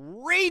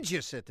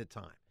outrageous at the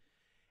time.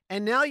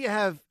 And now you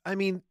have,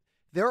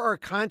 there are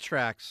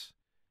contracts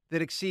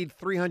that exceed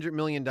 $300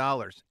 million,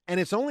 and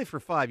it's only for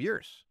 5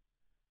 years.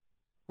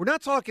 We're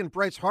not talking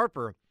Bryce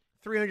Harper,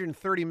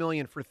 $330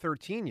 million for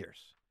 13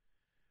 years.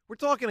 We're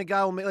talking a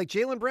guy like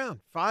Jaylen Brown,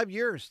 5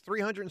 years,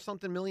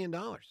 $300-something million.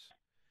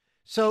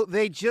 So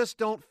they just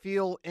don't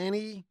feel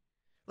any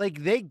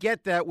like they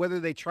get that whether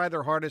they try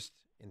their hardest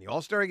in the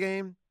All-Star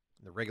game,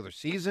 in the regular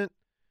season.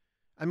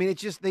 They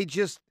just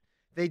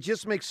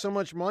make so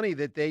much money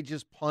that they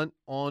just punt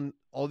on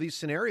all these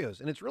scenarios,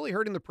 and it's really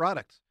hurting the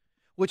product,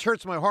 which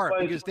hurts my heart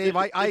because Dave,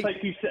 I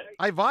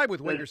vibe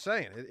with what you're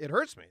saying. It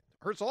hurts me. It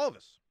hurts all of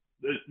us.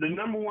 The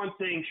number one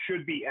thing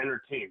should be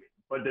entertainment,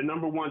 but the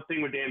number one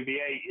thing with the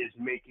NBA is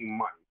making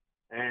money.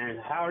 And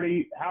how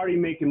are you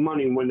making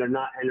money when they're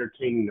not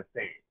entertaining the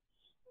fans?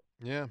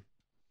 Yeah.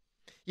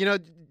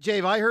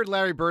 Dave, I heard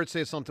Larry Bird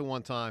say something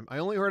one time. I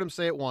only heard him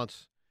say it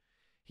once.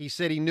 He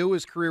said he knew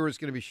his career was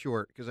going to be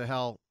short because of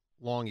how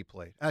long he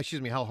played.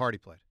 How hard he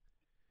played.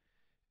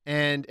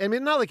 And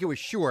not like it was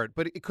short,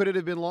 but could it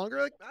have been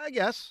longer? Like, I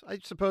guess. I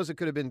suppose it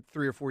could have been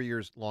 3 or 4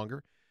 years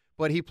longer.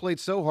 But he played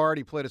so hard,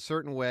 he played a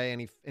certain way,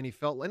 and he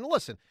felt. And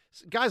listen,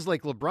 guys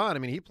like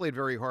LeBron, he played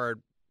very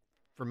hard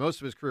for most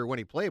of his career when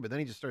he played, but then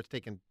he just starts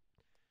taking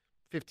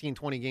 15,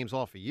 20 games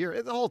off a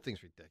year. The whole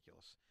thing's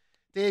ridiculous.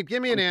 Dave,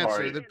 give me an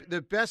answer.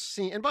 The best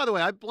scene, and by the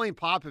way, I blame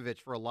Popovich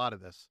for a lot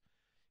of this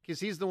because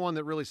he's the one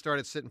that really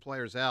started sitting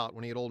players out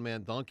when he had old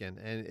man Duncan,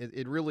 and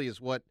it really is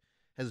what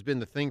has been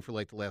the thing for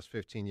like the last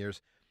 15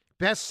 years.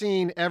 Best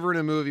scene ever in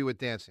a movie with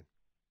dancing?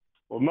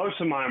 Well, most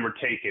of mine were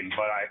taken,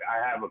 but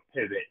I have a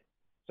pivot.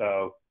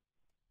 So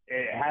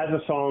it has a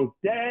song,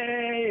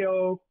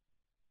 Day-O,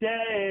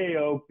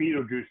 Day-O,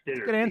 Beetlejuice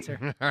Dinner. Good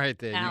answer. All right,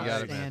 Dave, you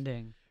got it, man.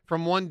 Outstanding.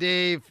 From one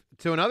Dave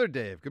to another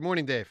Dave. Good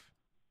morning, Dave.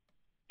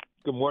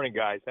 Good morning,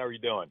 guys. How are you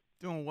doing?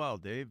 Doing well,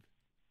 Dave.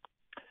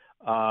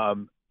 A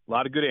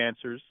lot of good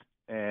answers,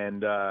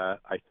 and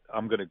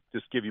I'm going to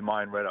just give you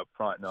mine right up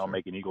front, and I'll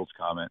make an Eagles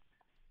comment.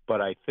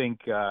 But I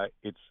think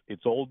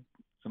it's old.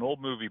 It's an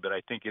old movie, but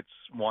I think it's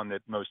one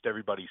that most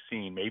everybody's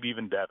seen, maybe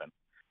even Devin.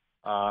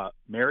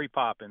 Mary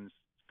Poppins,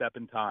 Step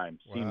in Time,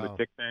 seen with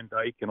Dick Van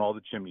Dyke and all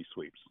the chimney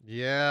sweeps.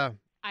 Yeah.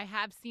 I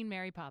have seen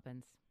Mary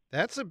Poppins.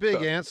 That's a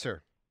big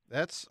answer.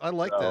 I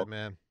like that,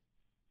 man.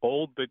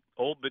 old but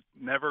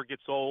never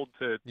gets old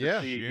to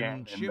see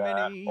again.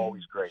 And,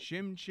 always great.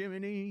 Chim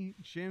chimney,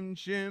 chim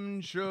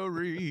chim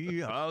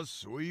choree. How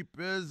sweep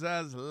is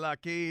as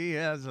lucky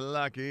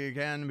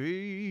can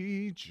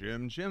be.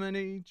 Chim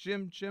chimney,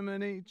 chim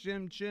chimney,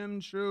 chim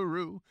chim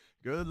choroo.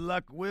 Good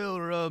luck will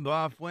rub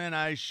off when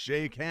I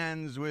shake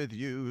hands with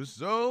you.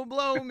 So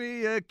blow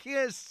me a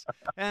kiss,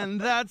 and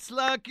that's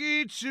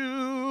lucky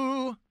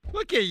too.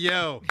 Look at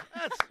you.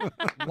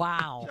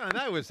 Wow. John,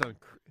 that was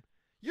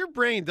your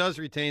brain does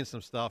retain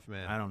some stuff,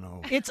 man. I don't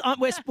know. It's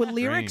with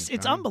lyrics.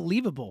 It's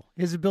unbelievable.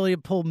 His ability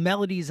to pull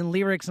melodies and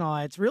lyrics and all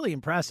that. It's really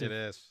impressive. It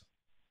is.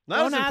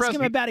 Don't ask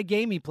him about a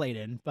game he played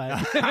in, but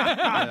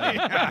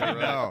I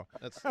know.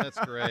 That's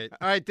great.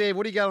 All right, Dave,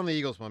 what do you got on the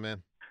Eagles, my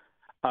man?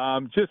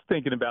 Just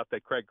thinking about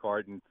that Craig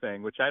Carton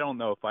thing, which I don't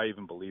know if I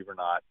even believe or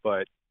not,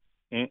 but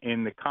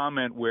in the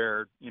comment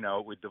where,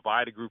 it would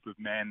divide a group of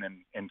men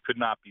and could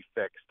not be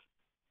fixed,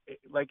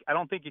 I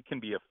don't think it can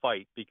be a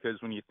fight,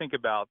 because when you think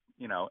about,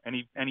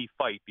 any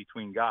fight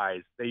between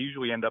guys, they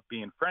usually end up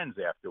being friends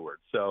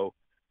afterwards. So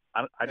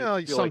I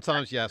just feel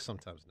sometimes yes,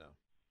 sometimes no.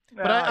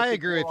 But I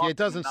agree with you.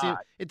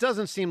 It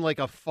doesn't seem like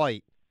a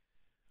fight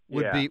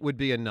would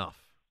be enough.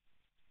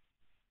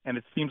 And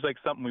it seems like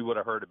something we would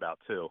have heard about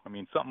too. I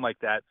mean, something like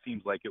that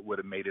seems like it would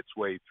have made its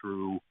way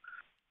through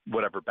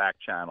whatever back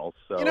channels.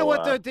 So you know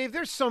what, though, Dave?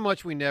 There's so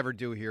much we never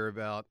do hear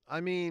about. I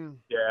mean,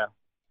 yeah.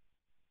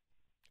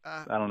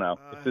 I don't know.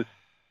 It's just,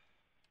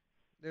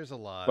 there's a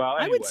lot. Well,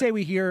 anyway. I would say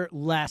we hear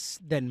less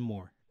than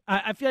more.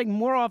 I feel like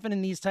more often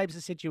in these types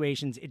of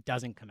situations, it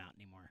doesn't come out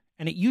anymore,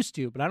 and it used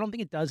to, but I don't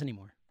think it does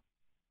anymore.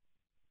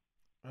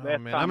 Oh,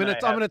 man, I'm in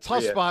a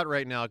tough spot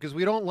right now because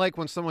we don't like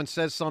when someone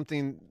says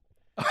something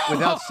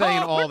without saying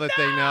all that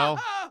they know.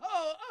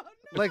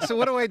 So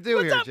what do I do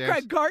What's here, up, James?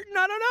 Craig Carton?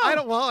 I don't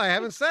know. Well, I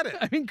haven't said it.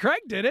 I mean,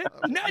 Craig did it.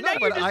 Now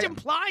you're just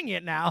implying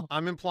it now.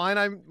 I'm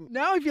implying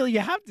Now I feel you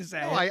have to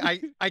say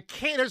it. I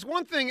can't. There's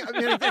one thing. I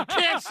mean, I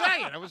can't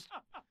say it.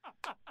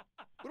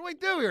 What do I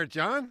do here,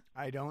 John?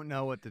 I don't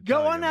know what to Go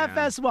tell on you, man.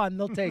 FS1.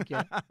 They'll take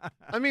you.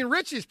 I mean,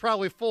 Richie's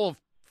probably full of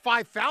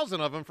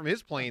 5,000 of them from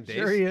his playing days.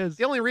 Sure he is.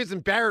 The only reason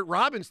Barrett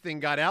Robbins thing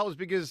got out was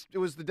because it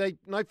was the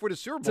night before the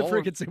Super Bowl. It's a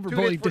freaking Super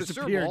Bowl. He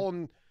disappeared.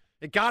 And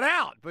it got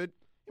out. But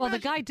well, the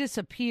guy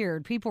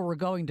disappeared. People were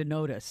going to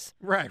notice.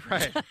 Right.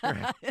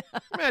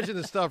 Imagine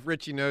the stuff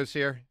Richie knows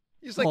here.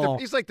 He's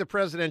like the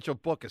presidential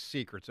book of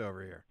secrets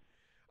over here.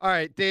 All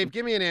right, Dave,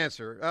 give me an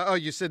answer.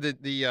 You said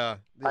that the I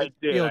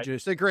did.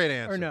 It's a great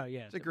answer. Or no,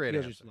 yeah, it's a great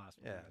answer.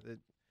 answer.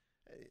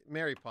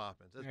 Mary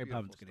Poppins. That's Mary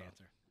Poppins, good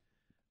answer.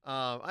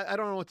 I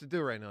don't know what to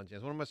do right now,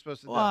 James. What am I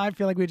supposed to do? Well, I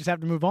feel like we just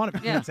have to move on if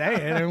you can't say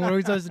it. And what are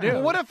we supposed to do?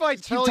 Well, what if I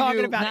tell talking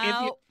you about now,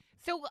 if you?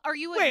 So are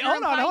you? Wait,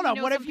 hold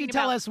on. What if you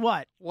tell us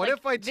what? What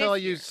if I tell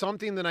you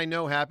something that I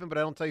know happened, but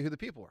I don't tell you who the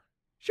people are?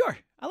 Sure,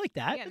 I like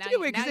that. Yeah, That's a good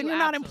way because then you're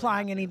not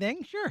implying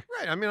anything. Sure.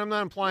 Right. I mean, I'm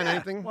not implying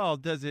anything. Well,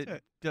 does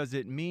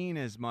it mean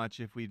as much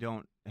if we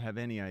don't have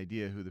any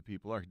idea who the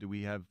people are? Do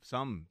we have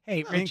some?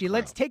 Hey, Richie,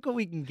 let's take what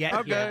we can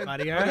get here,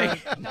 buddy. All right.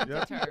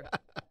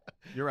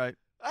 You're right.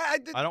 I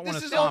don't want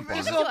to stomp on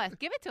it.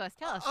 Give it to us.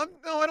 Tell us.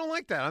 No, I don't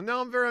like that. I'm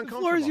very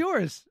uncomfortable. The floor is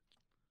yours.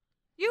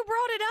 You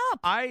brought it up.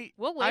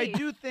 We'll wait. I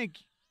do think.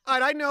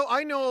 I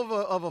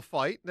know of a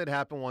fight that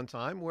happened one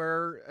time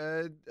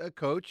where a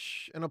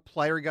coach and a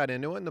player got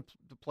into it, and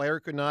the player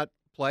could not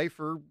play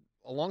for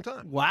a long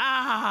time.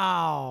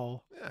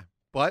 Wow. Yeah,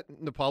 but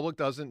the public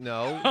doesn't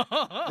know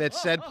that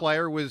said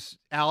player was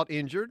out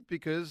injured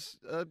because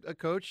a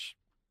coach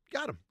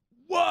got him.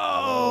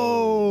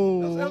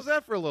 Whoa! How's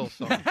that for a little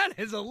song? That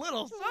is a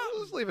little song.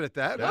 Let's leave it at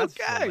that. That's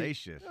okay.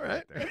 salacious. All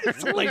right. It's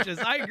salacious.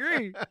 I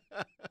agree.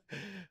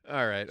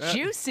 All right.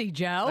 Juicy,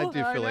 Joe. I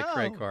do feel like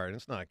Craig Carton.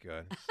 It's not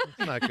good. It's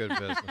not good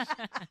business.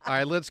 All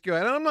right, let's go.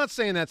 And I'm not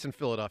saying that's in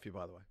Philadelphia,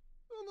 by the way.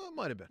 Well, no, it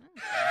might have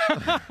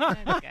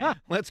been. Okay.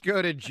 Let's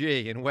go to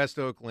G in West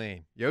Oak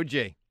Lane. Yo,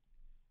 G.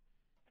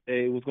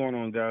 Hey, what's going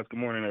on, guys? Good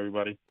morning,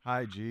 everybody.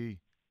 Hi, G.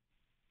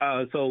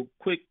 So,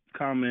 quick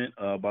comment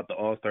about the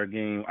All-Star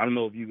game. I don't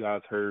know if you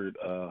guys heard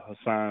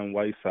Hassan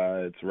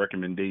Whiteside's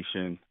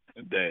recommendation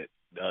that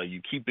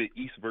you keep it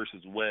East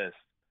versus West,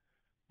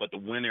 but the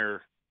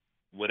winner,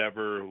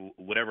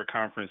 whatever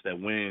conference that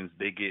wins,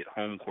 they get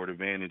home court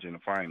advantage in the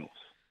finals.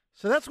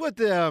 So that's what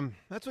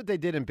they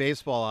did in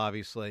baseball,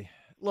 obviously.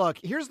 Look,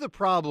 here's the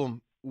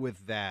problem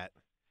with that.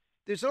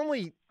 There's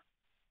only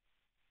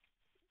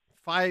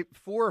 4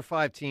 or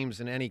 5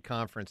 teams in any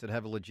conference that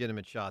have a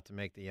legitimate shot to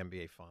make the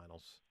NBA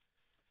Finals.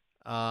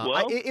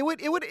 It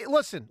would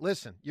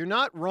listen. You're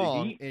not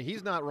wrong, and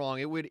he's not wrong.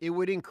 It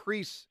would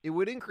increase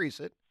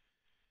it.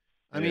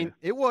 I mean,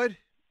 it would.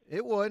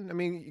 I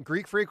mean,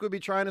 Greek Freak would be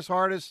trying his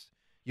hardest.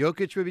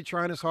 Jokic would be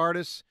trying his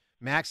hardest.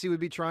 Maxey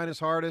would be trying his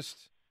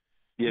hardest.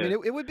 Yeah, I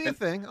mean, it would be a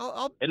thing.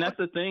 And that's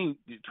the thing,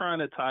 trying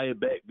to tie it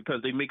back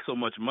because they make so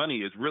much money.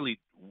 Is really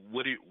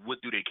what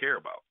do they care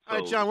about? All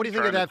right, John, what do you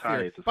think of that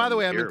theory? By the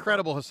way, I'm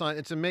incredible, Hassan.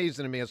 It's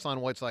amazing to me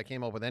Hassan Whiteside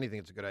came up with anything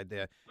that's a good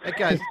idea.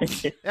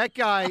 That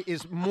guy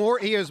is more.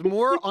 He has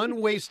more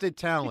unwasted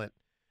talent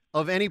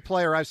of any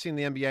player I've seen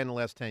in the NBA in the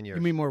last 10 years.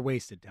 You mean more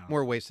wasted talent?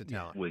 More wasted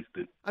talent.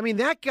 Wasted. I mean,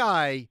 that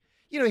guy,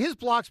 his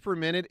blocks per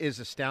minute is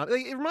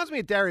astounding. It reminds me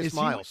of Darius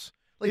Miles.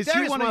 Is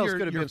Darius he one Miles of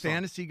could have your been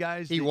fantasy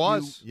guys? He that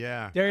was.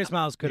 Yeah. Darius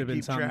Miles could have been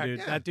keep something, track? dude.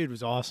 Yeah. That dude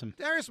was awesome.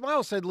 Darius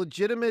Miles had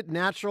legitimate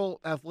natural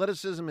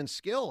athleticism and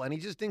skill, and he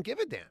just didn't give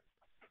a damn.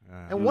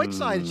 And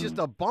Whiteside is just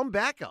a bum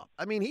backup.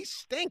 I mean, he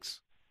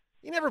stinks.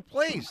 He never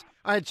plays.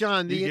 All right,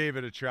 John. You gave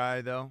it a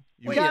try, though?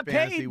 We got paid.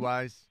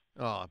 Fantasy-wise?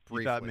 Oh,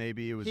 briefly. You thought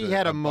maybe it was He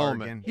had a moment.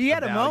 bargain, He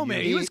had a value.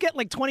 moment. He was getting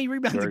like 20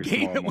 rebounds a Very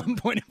game small at one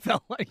point, it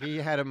felt like. He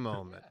had a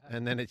moment,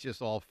 and then it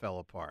just all fell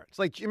apart. It's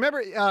like,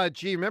 remember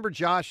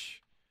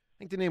Josh? I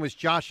think the name was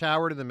Josh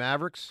Howard of the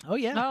Mavericks. Oh,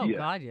 yeah. Oh, Yeah.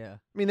 God, yeah.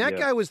 I mean, that Yeah.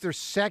 guy was their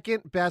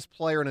second best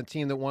player on a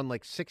team that won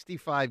like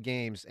 65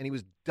 games, and he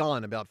was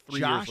done about 3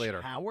 years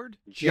later. Howard?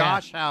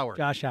 Josh Howard.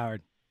 Josh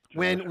Howard.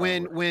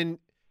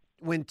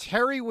 When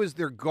Terry was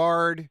their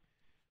guard,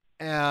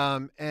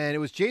 and it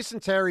was Jason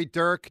Terry,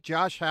 Dirk,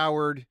 Josh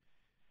Howard,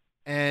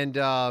 and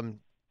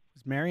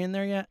Is Marion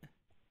there yet?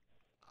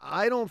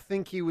 I don't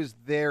think he was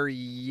there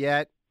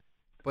yet,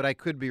 but I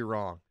could be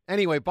wrong.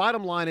 Anyway,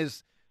 bottom line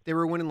is they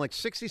were winning like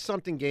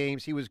 60-something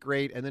games. He was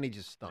great, and then he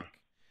just stunk.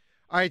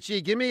 All right,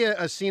 G, give me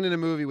a scene in a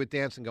movie with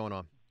dancing going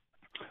on.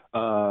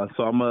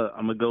 So I'm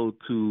gonna go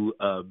to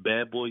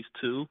Bad Boys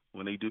 2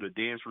 when they do the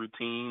dance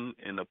routine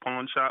in the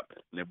pawn shop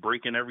and they're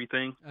breaking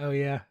everything. Oh,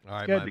 yeah. All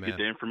right, Good. my To man. get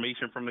the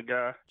information from the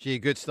guy. Gee,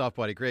 good stuff,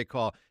 buddy. Great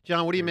call.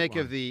 John, what do you Great make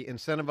one. of the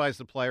incentivize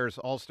the players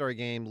all-star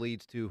game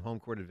leads to home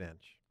court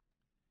advantage?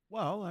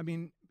 Well, I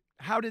mean,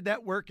 how did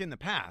that work in the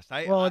past?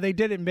 Well, they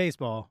did it in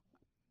baseball.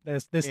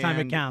 This time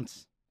it And-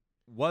 counts.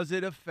 Was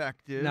it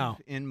effective No.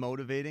 in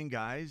motivating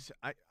guys?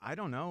 I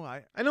don't know.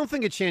 I I don't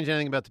think it changed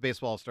anything about the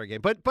baseball all-star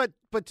game. But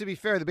to be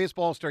fair, the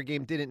baseball all-star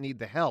game didn't need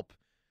the help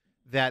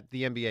that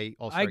the NBA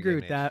all-star I game agree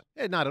with needs.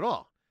 that. Not at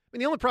all. I mean,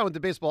 the only problem with the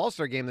baseball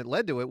all-star game that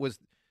led to it was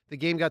the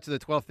game got to the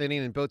 12th inning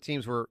and both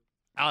teams were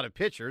out of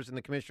pitchers, and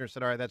the commissioner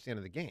said, all right, that's the end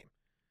of the game.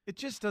 It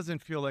just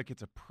doesn't feel like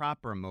it's a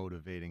proper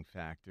motivating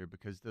factor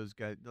because those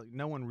guys, like,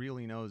 no one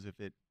really knows if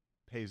it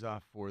pays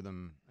off for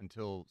them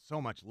until so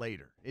much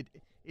later.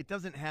 It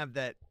doesn't have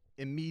that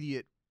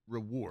immediate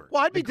reward.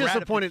 Well, I'd be the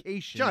disappointed.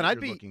 gratification John, that I'd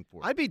you're be looking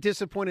for. I'd be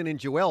disappointed in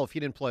Joel if he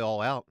didn't play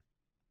all out.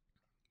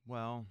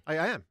 Well, I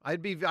am.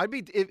 I'd be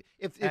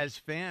if as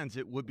fans,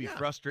 it would be Yeah.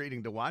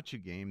 frustrating to watch a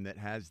game that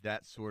has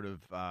that sort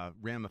of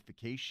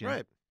ramification.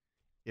 Right.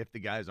 If the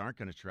guys aren't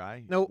going to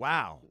try. No.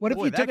 Wow. What if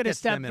Boy, you that took it a gets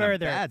step them in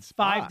further? bad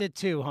spot.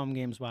 5-2 home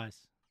games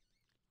wise.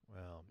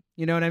 Well,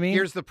 You know what I mean?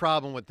 here's the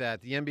problem with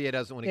that. The NBA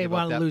doesn't want to They give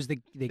want up to that. lose the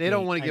They gate.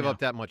 don't want to I give know. up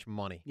that much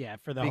money. Yeah,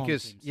 for the home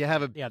because teams. you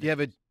have a The other you have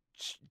a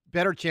teams.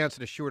 better chance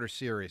at a shorter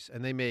series,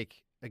 and they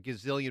make a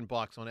gazillion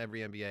bucks on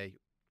every NBA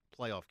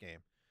playoff game,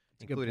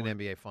 That's a good including point.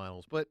 NBA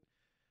Finals. But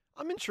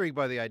I'm intrigued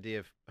by the idea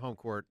of home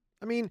court.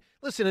 I mean,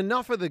 listen,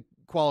 enough of the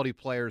quality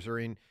players are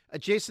in.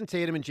 Jason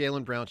Tatum and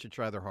Jaylen Brown should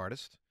try their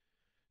hardest.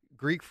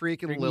 Greek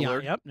Freak and Yeah,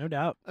 Lillard. Yep, no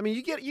doubt. I mean,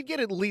 you get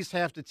at least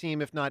half the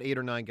team, if not 8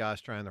 or 9 guys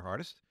trying their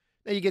hardest.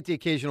 Now you get the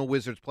occasional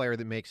Wizards player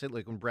that makes it,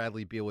 like when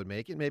Bradley Beal would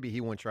make it. Maybe he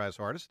won't try his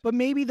hardest. But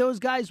maybe those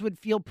guys would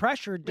feel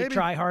pressured to Maybe.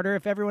 try harder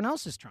if everyone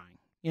else is trying.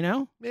 You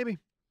know? Maybe.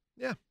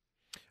 Yeah.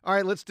 All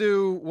right, let's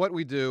do what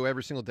we do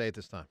every single day at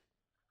this time.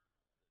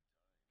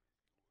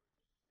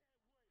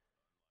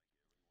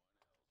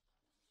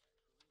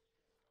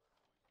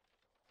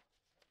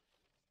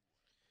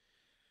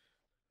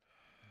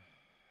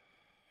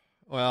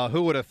 Well,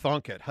 who would have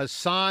thunk it?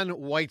 Hassan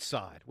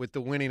Whiteside with the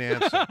winning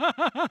answer.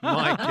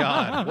 My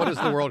God, what has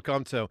the world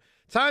come to?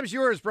 Time's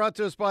yours, brought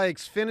to us by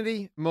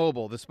Xfinity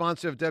Mobile, the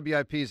sponsor of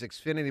WIP's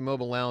Xfinity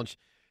Mobile Lounge.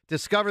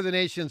 Discover the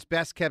nation's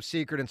best-kept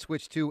secret and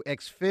switch to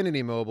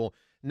Xfinity Mobile,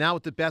 now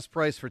with the best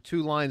price for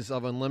 2 lines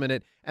of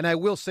unlimited. And I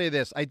will say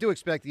this, I do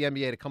expect the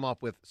NBA to come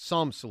up with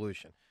some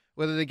solution.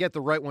 Whether they get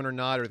the right one or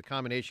not, or the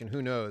combination,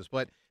 who knows?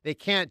 But they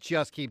can't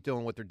just keep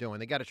doing what they're doing.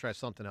 They got to try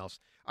something else.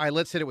 All right,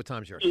 let's hit it with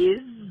Time's yours. Is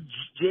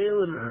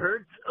Jalen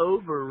Hurts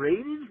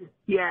overrated?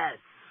 Yes.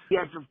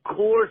 Yes, of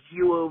course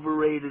you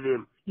overrated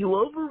him. You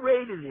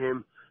overrated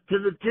him to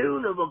the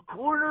tune of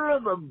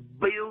 $250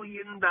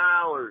 million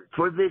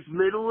for this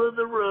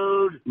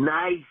middle-of-the-road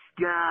nice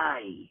guy.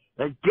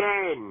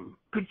 Again,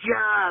 good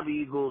job,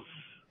 Eagles.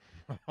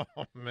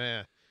 Oh,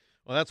 man.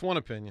 Well, that's one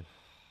opinion.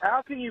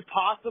 How can you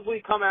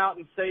possibly come out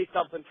and say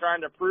something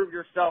trying to prove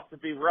yourself to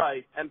be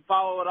right and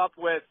follow it up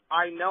with,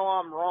 I know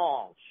I'm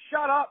wrong?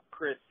 Shut up,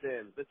 Chris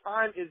Sims. The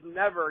time is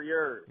never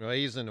yours. Well,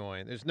 he's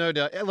annoying. There's no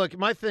doubt. Look,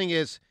 my thing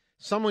is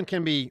someone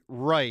can be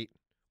right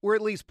or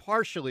at least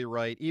partially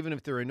right, even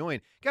if they're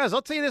annoying. Guys,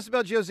 I'll tell you this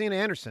about Josina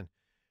Anderson.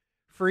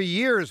 For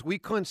years, we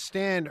couldn't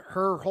stand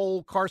her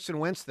whole Carson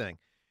Wentz thing.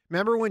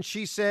 Remember when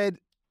she said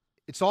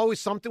it's always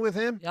something with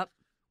him? Yep.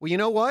 Well, you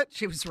know what?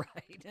 She was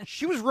right.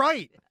 She was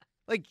right.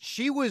 Like,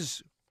 she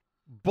was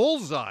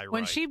bullseye right.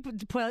 When she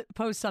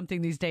posts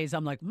something these days,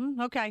 I'm like,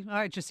 okay, all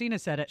right, Jacina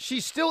said it. She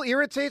still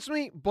irritates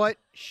me, but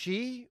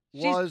she's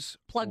was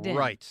plugged in.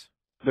 right.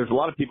 There's a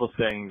lot of people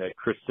saying that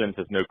Chris Sims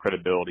has no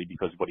credibility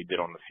because of what he did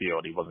on the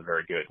field. He wasn't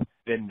very good.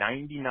 Then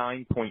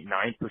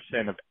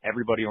 99.9% of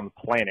everybody on the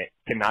planet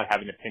cannot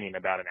have an opinion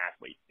about an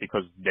athlete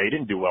because they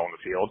didn't do well on the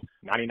field.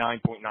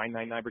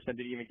 99.999%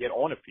 didn't even get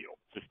on the field.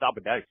 So stop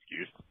with that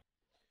excuse.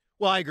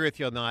 Well, I agree with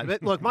you on that.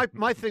 But look,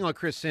 my thing on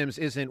Chris Sims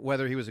isn't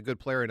whether he was a good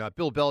player or not.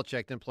 Bill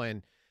Belichick didn't play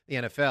in the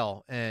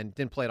NFL and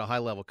didn't play at a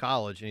high-level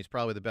college, and he's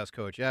probably the best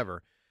coach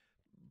ever.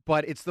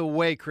 But it's the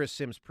way Chris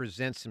Sims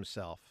presents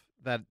himself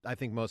that I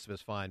think most of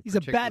us find. He's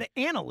a bad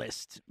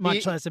analyst,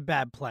 much less a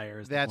bad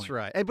player. That's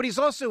right. But he's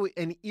also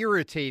an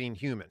irritating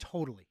human.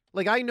 Totally.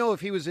 Like, I know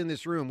if he was in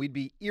this room, we'd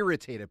be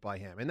irritated by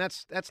him, and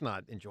that's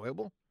not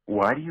enjoyable.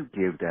 Why do you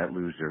give that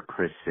loser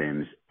Chris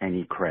Sims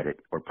any credit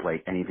or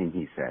play anything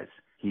he says?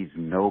 He's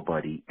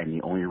nobody, and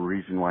the only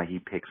reason why he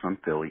picks on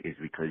Philly is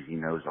because he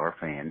knows our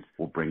fans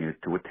will bring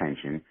it to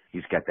attention.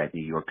 He's got that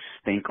New York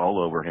stink all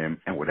over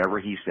him, and whatever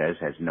he says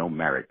has no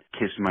merit.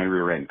 Kiss my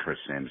rear end, Chris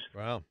Sims.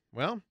 Wow.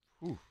 Well,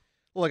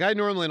 look, I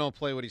normally don't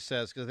play what he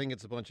says because I think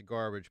it's a bunch of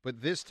garbage.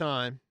 But this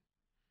time,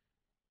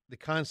 the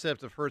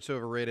concept of Hurts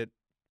overrated,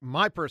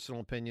 my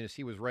personal opinion is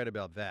he was right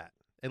about that.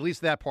 At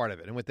least that part of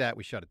it. And with that,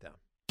 we shut it down.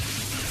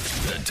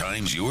 The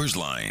Times Yours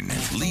line.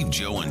 Leave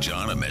Joe and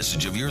John a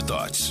message of your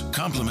thoughts,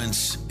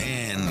 compliments,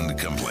 and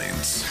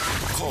complaints.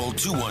 Call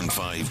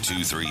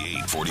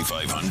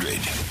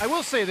 215-238-4500. I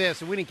will say this,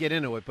 and we didn't get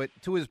into it, but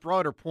to his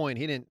broader point,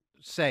 he didn't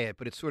say it,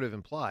 but it's sort of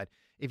implied.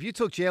 If you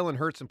took Jalen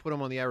Hurts and put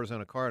him on the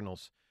Arizona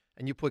Cardinals,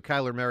 and you put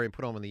Kyler Murray and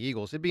put him on the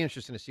Eagles, it'd be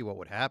interesting to see what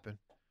would happen.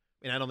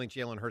 I mean, I don't think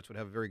Jalen Hurts would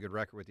have a very good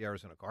record with the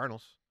Arizona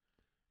Cardinals.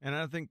 And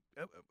I think,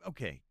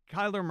 okay,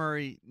 Kyler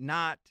Murray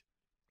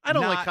I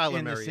don't not like Kyler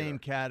in Murray the same either.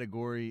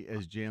 category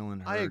as Jalen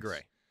Hurts. I agree.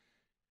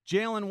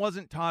 Jalen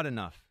wasn't taught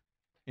enough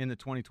in the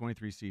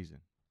 2023 season.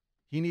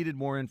 He needed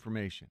more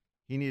information.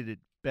 He needed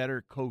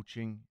better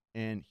coaching,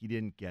 and he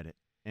didn't get it.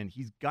 And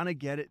he's going to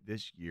get it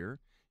this year.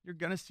 You're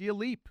going to see a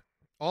leap.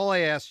 All I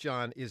ask,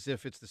 John, is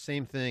if it's the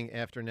same thing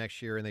after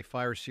next year and they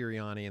fire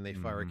Sirianni and they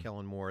fire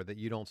Kellen Moore, that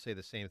you don't say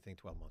the same thing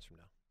 12 months from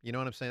now. You know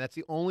what I'm saying? That's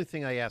the only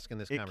thing I ask in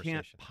this conversation. It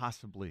can't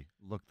possibly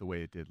look the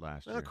way it did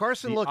last year.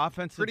 Carson looked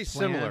pretty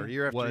similar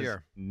year after was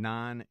year.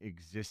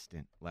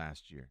 Non-existent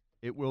last year.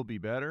 It will be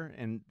better,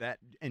 and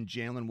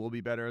Jalen will be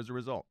better as a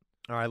result.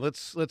 All right,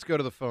 let's go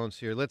to the phones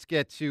here. Let's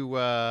get to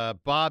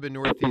Bob in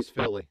Northeast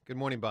Philly. Good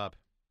morning, Bob.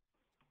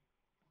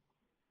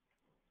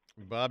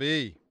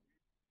 Bobby.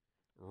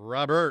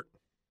 Robert.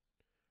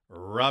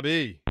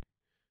 Robbie.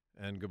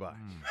 And goodbye.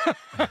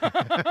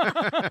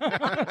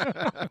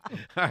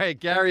 All right,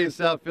 Gary in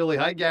South Philly.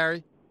 Hi,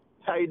 Gary.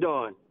 How you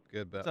doing?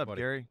 Good, What's up,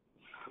 buddy. Gary?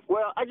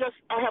 Well, I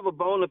have a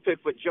bone to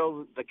pick with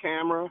Joe, the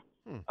camera.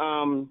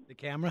 The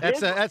camera?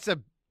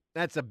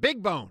 That's a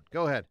big bone.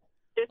 Go ahead.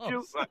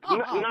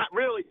 Not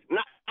really.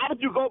 Not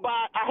if you go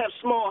by. I have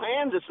small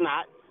hands. It's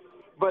not.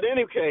 But in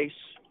any case,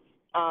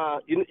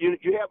 you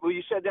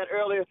said that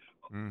earlier.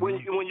 When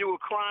you were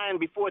crying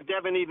before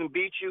Devin even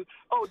beat you.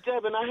 Oh,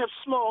 Devin, I have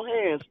small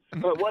hands.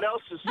 What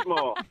else is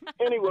small?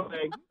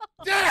 Anyway.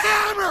 The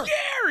hammer!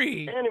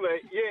 Gary!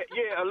 Anyway,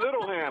 yeah, a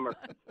little hammer.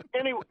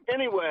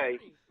 Anyway.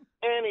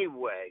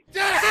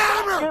 The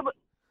hammer!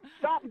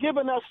 Stop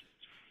giving us.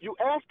 You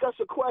ask us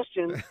a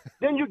question,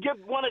 then you give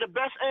one of the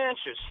best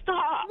answers.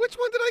 Stop. Which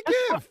one did I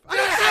give? Dude,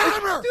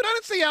 I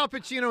didn't see Al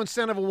Pacino in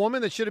Son of a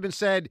Woman that should have been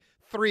said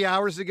 3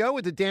 hours ago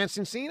with the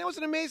dancing scene. That was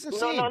an amazing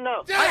scene.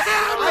 No.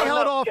 I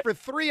held off for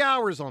 3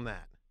 hours on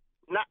that.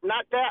 Not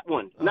that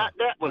one. Not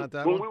that one.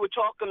 When we were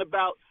talking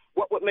about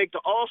what would make the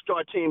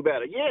All-Star team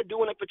better. Yeah,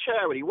 doing it for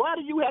charity. Why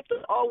do you have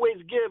to always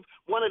give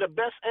one of the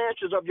best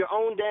answers of your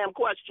own damn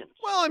questions?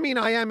 Well, I mean,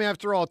 I am,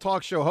 after all, a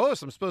talk show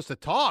host. I'm supposed to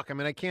talk. I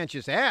mean, I can't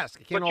just ask.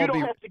 I can't but you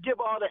don't have to give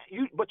all that.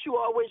 But you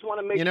always want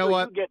to make you know sure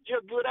what? you get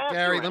your good answer.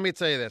 Gary, let me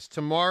tell you this.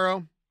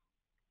 Tomorrow,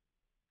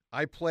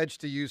 I pledge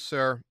to you,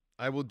 sir,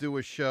 I will do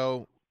a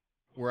show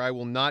where I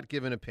will not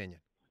give an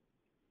opinion.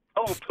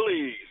 Oh,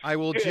 please. I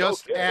will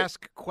just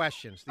ask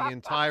questions the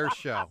entire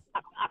show.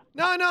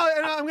 No,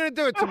 I'm going to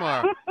do it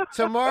tomorrow.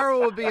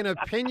 Tomorrow will be an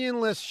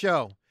opinionless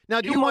show.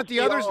 Now, do you want the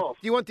others? Do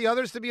you want the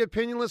others to be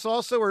opinionless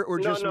also, or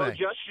just me? No,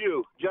 just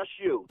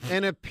you.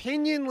 An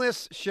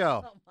opinionless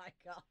show. Oh my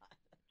God.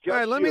 All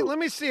right, let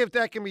me see if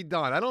that can be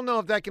done. I don't know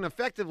if that can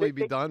effectively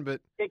be done,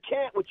 but it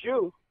can't with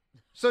you.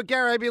 So,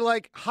 Gary, I'd be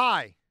like,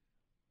 "Hi,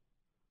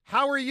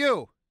 how are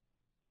you?"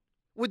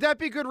 Would that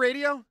be good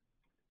radio?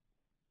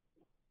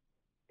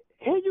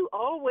 Here you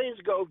always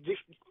go.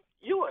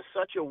 You are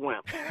such a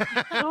wimp. Dude,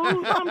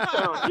 I'm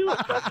telling you,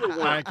 are such a wimp.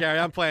 All right, Gary,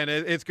 I'm playing.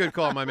 It's good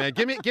call, my man.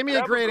 Give me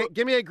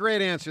a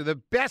great answer. The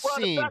best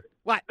scene.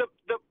 What? The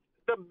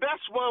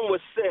best one was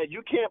said.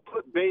 You can't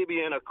put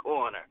baby in a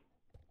corner.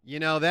 You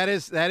know, that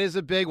is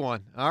a big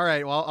one. All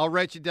right, well, I'll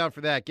write you down for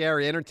that.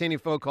 Gary, entertaining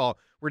phone call.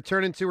 We're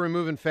turning to, we're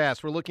moving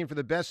fast. We're looking for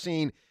the best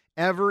scene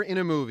ever in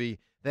a movie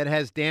that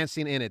has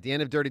dancing in it. The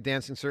end of Dirty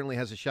Dancing certainly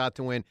has a shot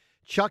to win.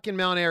 Chuck in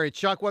Mount Airy.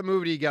 Chuck, what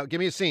movie do you got? Give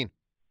me a scene.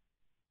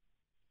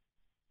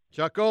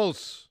 Chuck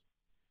goes.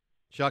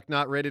 Chuck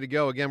not ready to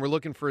go. Again, we're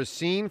looking for a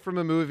scene from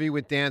a movie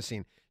with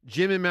dancing.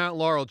 Jim in Mount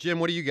Laurel. Jim,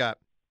 what do you got?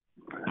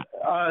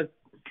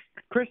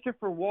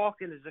 Christopher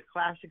Walken is a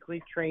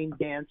classically trained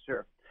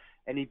dancer,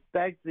 and he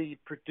begged the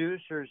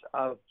producers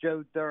of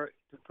Joe Dirt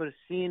to put a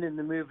scene in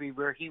the movie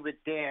where he would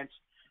dance,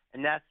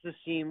 and that's the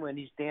scene when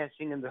he's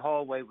dancing in the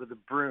hallway with a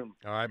broom.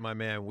 All right, my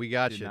man, we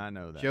got you. Did not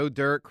know that. Joe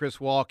Dirt, Chris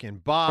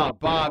Walken.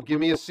 Bob, give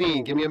me a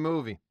scene. Give me a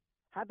movie.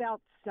 How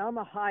about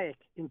Selma Hayek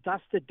in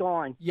Dust to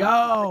Dawn?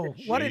 Yo,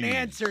 what an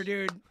answer,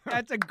 dude.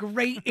 That's a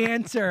great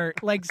answer.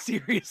 Like,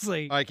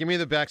 seriously. All right, give me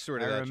the backstory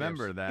to that. I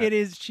remember that. It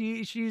is,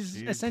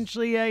 she's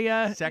essentially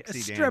a sexy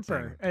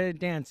stripper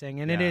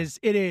dancing, and Yeah.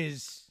 it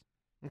is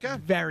okay.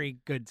 very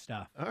good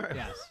stuff. All right.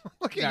 Yes.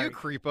 Look at you,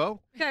 creepo.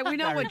 Okay, we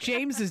know what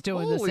James is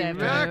doing this Holy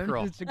afternoon.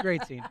 mackerel. It's a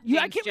great scene. James,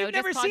 I can't Joe we've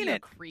never just called seen you a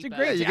it. It's a creepo.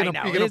 great Yeah, scene. you gonna-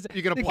 I know. you gonna- It is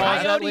you gonna the pause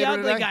Coyote that later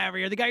Ugly today? guy over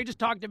here. The guy who just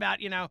talked about,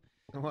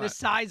 the What?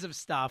 size of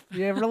stuff.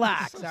 Yeah,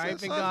 relax. All right,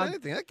 That's been not gone.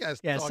 anything. That guy's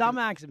Yeah, talking.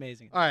 Selma Hayek's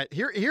amazing. All right,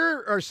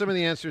 here are some of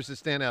the answers that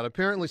stand out.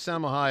 Apparently,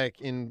 Salma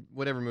Hayek in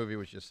whatever movie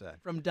was just said.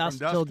 From Dusk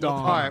Till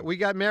Dawn. All right, we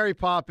got Mary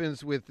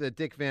Poppins with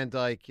Dick Van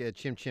Dyke,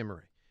 Chim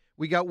Chimmery.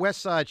 We got West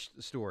Side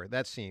Story,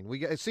 that scene.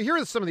 So here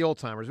are some of the old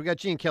timers. We got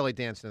Gene Kelly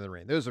dancing in the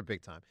rain. Those are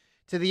big time.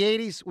 To the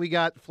 80s, we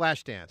got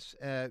Flashdance.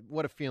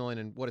 What a feeling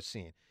and what a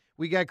scene.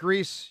 We got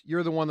Grease,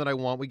 You're the One That I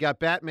Want. We got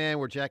Batman,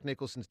 where Jack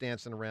Nicholson's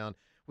dancing around.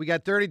 We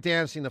got Dirty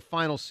Dancing, the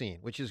final scene,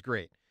 which is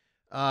great.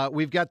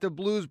 We've got the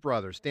Blues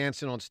Brothers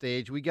dancing on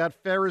stage. We got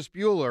Ferris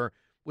Bueller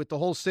with the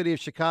whole city of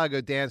Chicago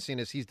dancing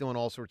as he's doing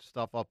all sorts of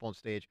stuff up on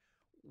stage.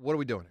 What are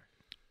we doing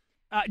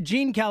here?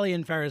 Gene Kelly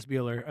and Ferris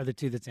Bueller are the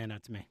two that stand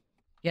out to me.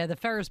 Yeah, the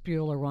Ferris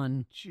Bueller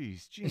one.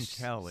 Jeez, Gene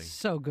Kelly.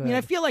 So good. I mean,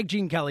 I feel like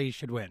Gene Kelly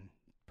should win,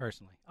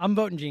 personally. I'm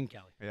voting Gene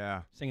Kelly.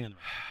 Yeah. Singing in the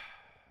rain.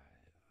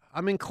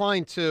 I'm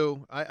inclined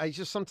to. I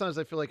just sometimes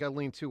I feel like I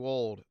lean too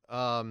old.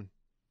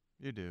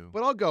 You do.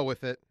 But I'll go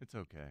with it. It's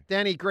okay.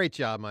 Danny, great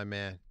job, my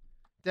man.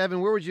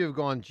 Devin, where would you have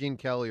gone, Gene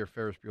Kelly or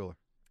Ferris Bueller?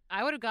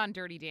 I would have gone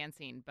Dirty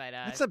Dancing, but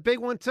That's a big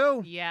one,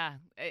 too. yeah,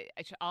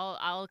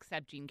 I'll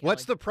accept Gene Kelly.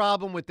 What's the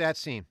problem with that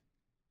scene?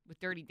 with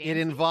Dirty Dancing? It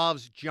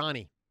involves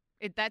Johnny.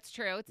 That's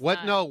true. It's What?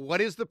 not. No.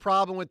 What is the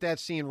problem with that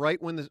scene?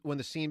 Right when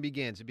the scene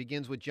begins, it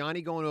begins with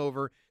Johnny going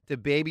over to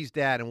Baby's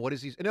dad, and what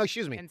is he? No,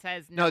 excuse me. And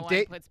says no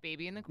one puts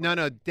Baby in the corner.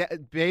 No.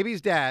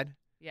 Baby's dad.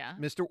 Yeah.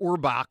 Mr.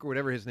 Urbach or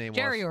whatever his name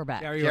Jerry was.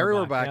 Urbach. Jerry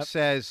Urbach, Urbach yep.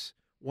 says,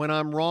 "When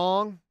I'm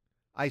wrong,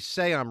 I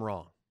say I'm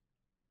wrong."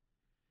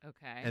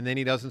 Okay. And then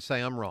he doesn't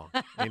say I'm wrong.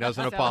 He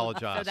doesn't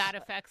apologize. So that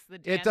affects the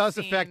dance It does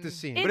scene. affect the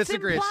scene, but it's a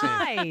great scene.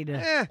 implied.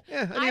 Yeah.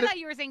 I thought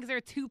you were saying because there are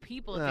two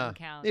people it didn't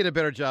count. Need a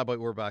better job by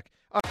Urbach.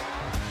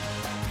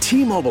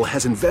 T-Mobile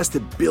has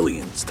invested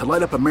billions to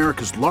light up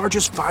America's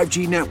largest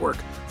 5G network,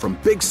 from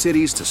big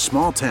cities to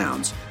small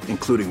towns,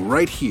 including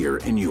right here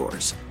in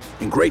yours.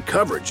 And great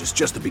coverage is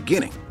just the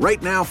beginning.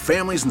 Right now,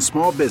 families and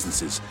small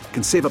businesses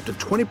can save up to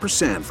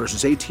 20%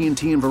 versus AT&T and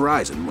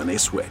Verizon when they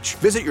switch.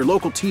 Visit your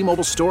local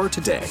T-Mobile store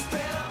today.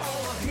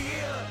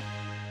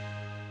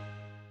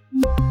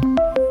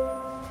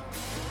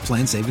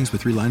 Plan savings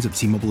with 3 lines of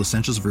T-Mobile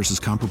Essentials versus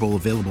comparable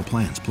available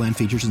plans. Plan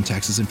features and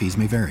taxes and fees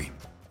may vary.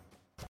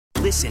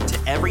 Listen to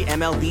every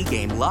MLB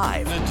game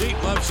live. In the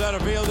deep left center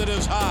field, it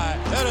is high,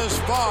 it is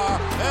far,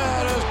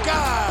 it is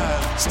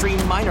gone.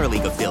 Stream minor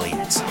league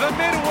affiliates. The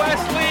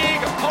Midwest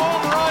League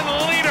home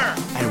run leader.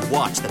 And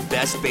watch the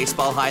best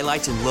baseball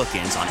highlights and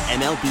look-ins on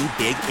MLB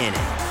Big Inning.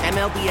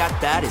 MLB At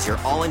Bat is your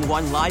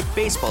all-in-one live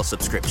baseball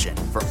subscription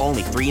for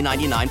only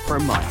 $3.99 per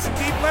month.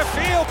 Deep left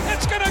field,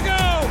 it's gonna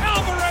go.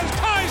 Alvarez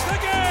ties the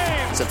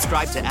game.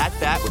 Subscribe to At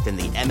Bat within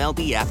the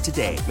MLB app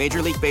today.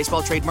 Major League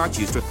Baseball trademarks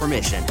used with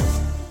permission.